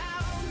 contender.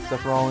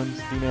 Seth Rollins,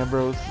 Dean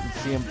Ambrose, and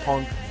CM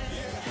Punk,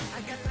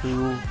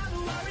 who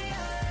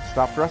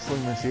stopped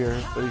wrestling this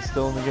year, but he's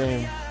still in the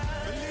game.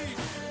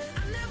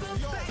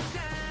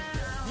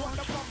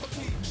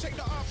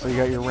 So you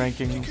got your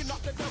rankings.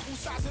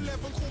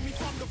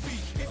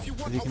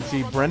 As you can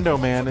see,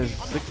 BrendoMan is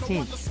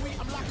 16th.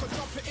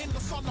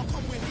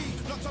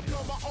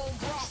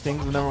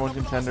 Sting's the #1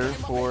 contender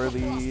for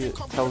the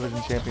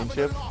television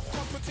championship.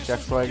 Jack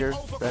Swagger,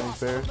 Vanity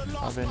Fair,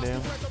 Rob Van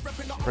Dam.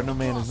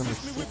 BrendoMan is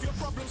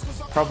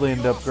 #6. Probably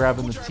end up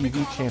grabbing the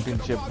TV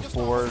championship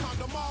before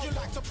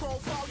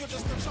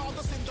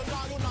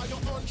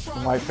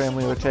the White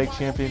Family are tag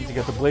champions. You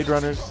got the Blade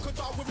Runners.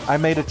 I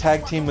made a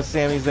tag team with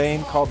Sami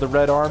Zayn called the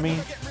Red Army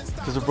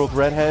because they're both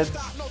redheads.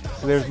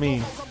 So there's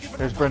me.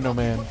 There's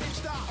BrendoMan.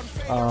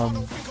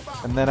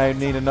 And then I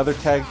need another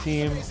tag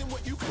team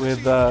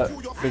with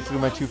basically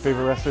my two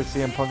favorite wrestlers,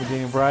 CM Punk and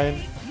Daniel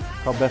Bryan,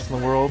 called Best in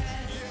the World.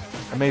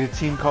 I made a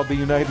team called the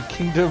United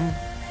Kingdom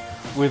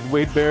with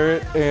Wade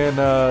Barrett and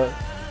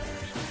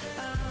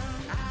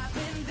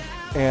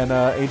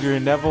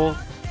Adrian Neville.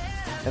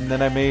 And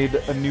then I made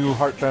a new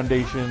Hart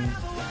Foundation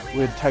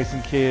with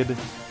Tyson Kidd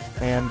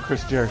and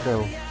Chris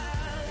Jericho.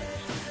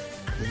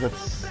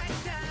 That's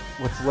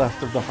what's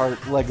left of the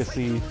Hart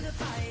legacy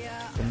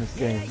in this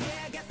game.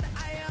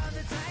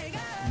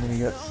 And then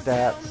you got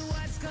stats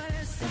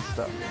and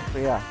stuff.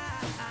 But yeah.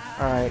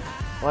 Alright.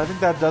 Well, I think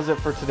that does it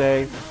for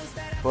today.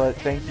 But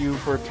thank you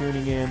for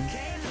tuning in.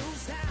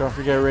 Don't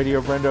forget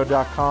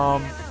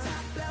RadioBrendo.com,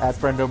 at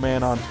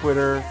BrendoMan on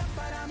Twitter.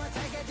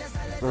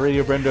 The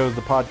Radio Brendo is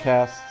the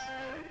podcast.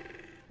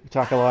 We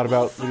talk a lot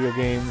about video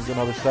games and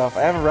other stuff.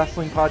 I have a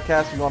wrestling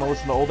podcast if you want to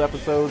listen to old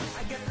episodes.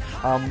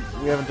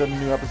 We haven't done a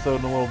new episode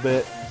in a little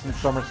bit, since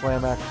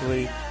SummerSlam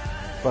actually.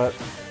 But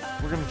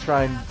we're going to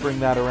try and bring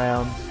that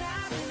around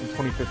in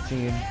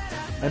 2015.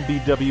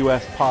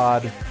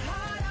 MBWSpod.com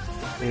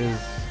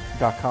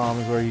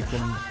is where you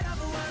can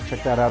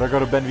check that out. Or go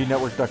to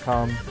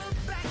BenvyNetwork.com.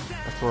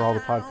 That's where all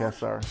the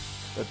podcasts are.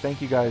 But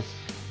thank you guys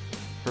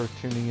for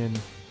tuning in.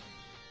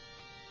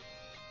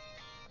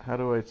 How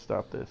do I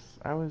stop this?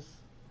 I always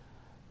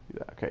do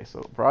that. Okay,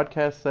 so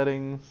broadcast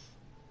settings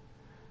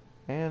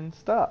and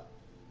stop.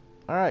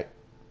 Alright.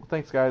 Well,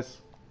 thanks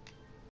guys.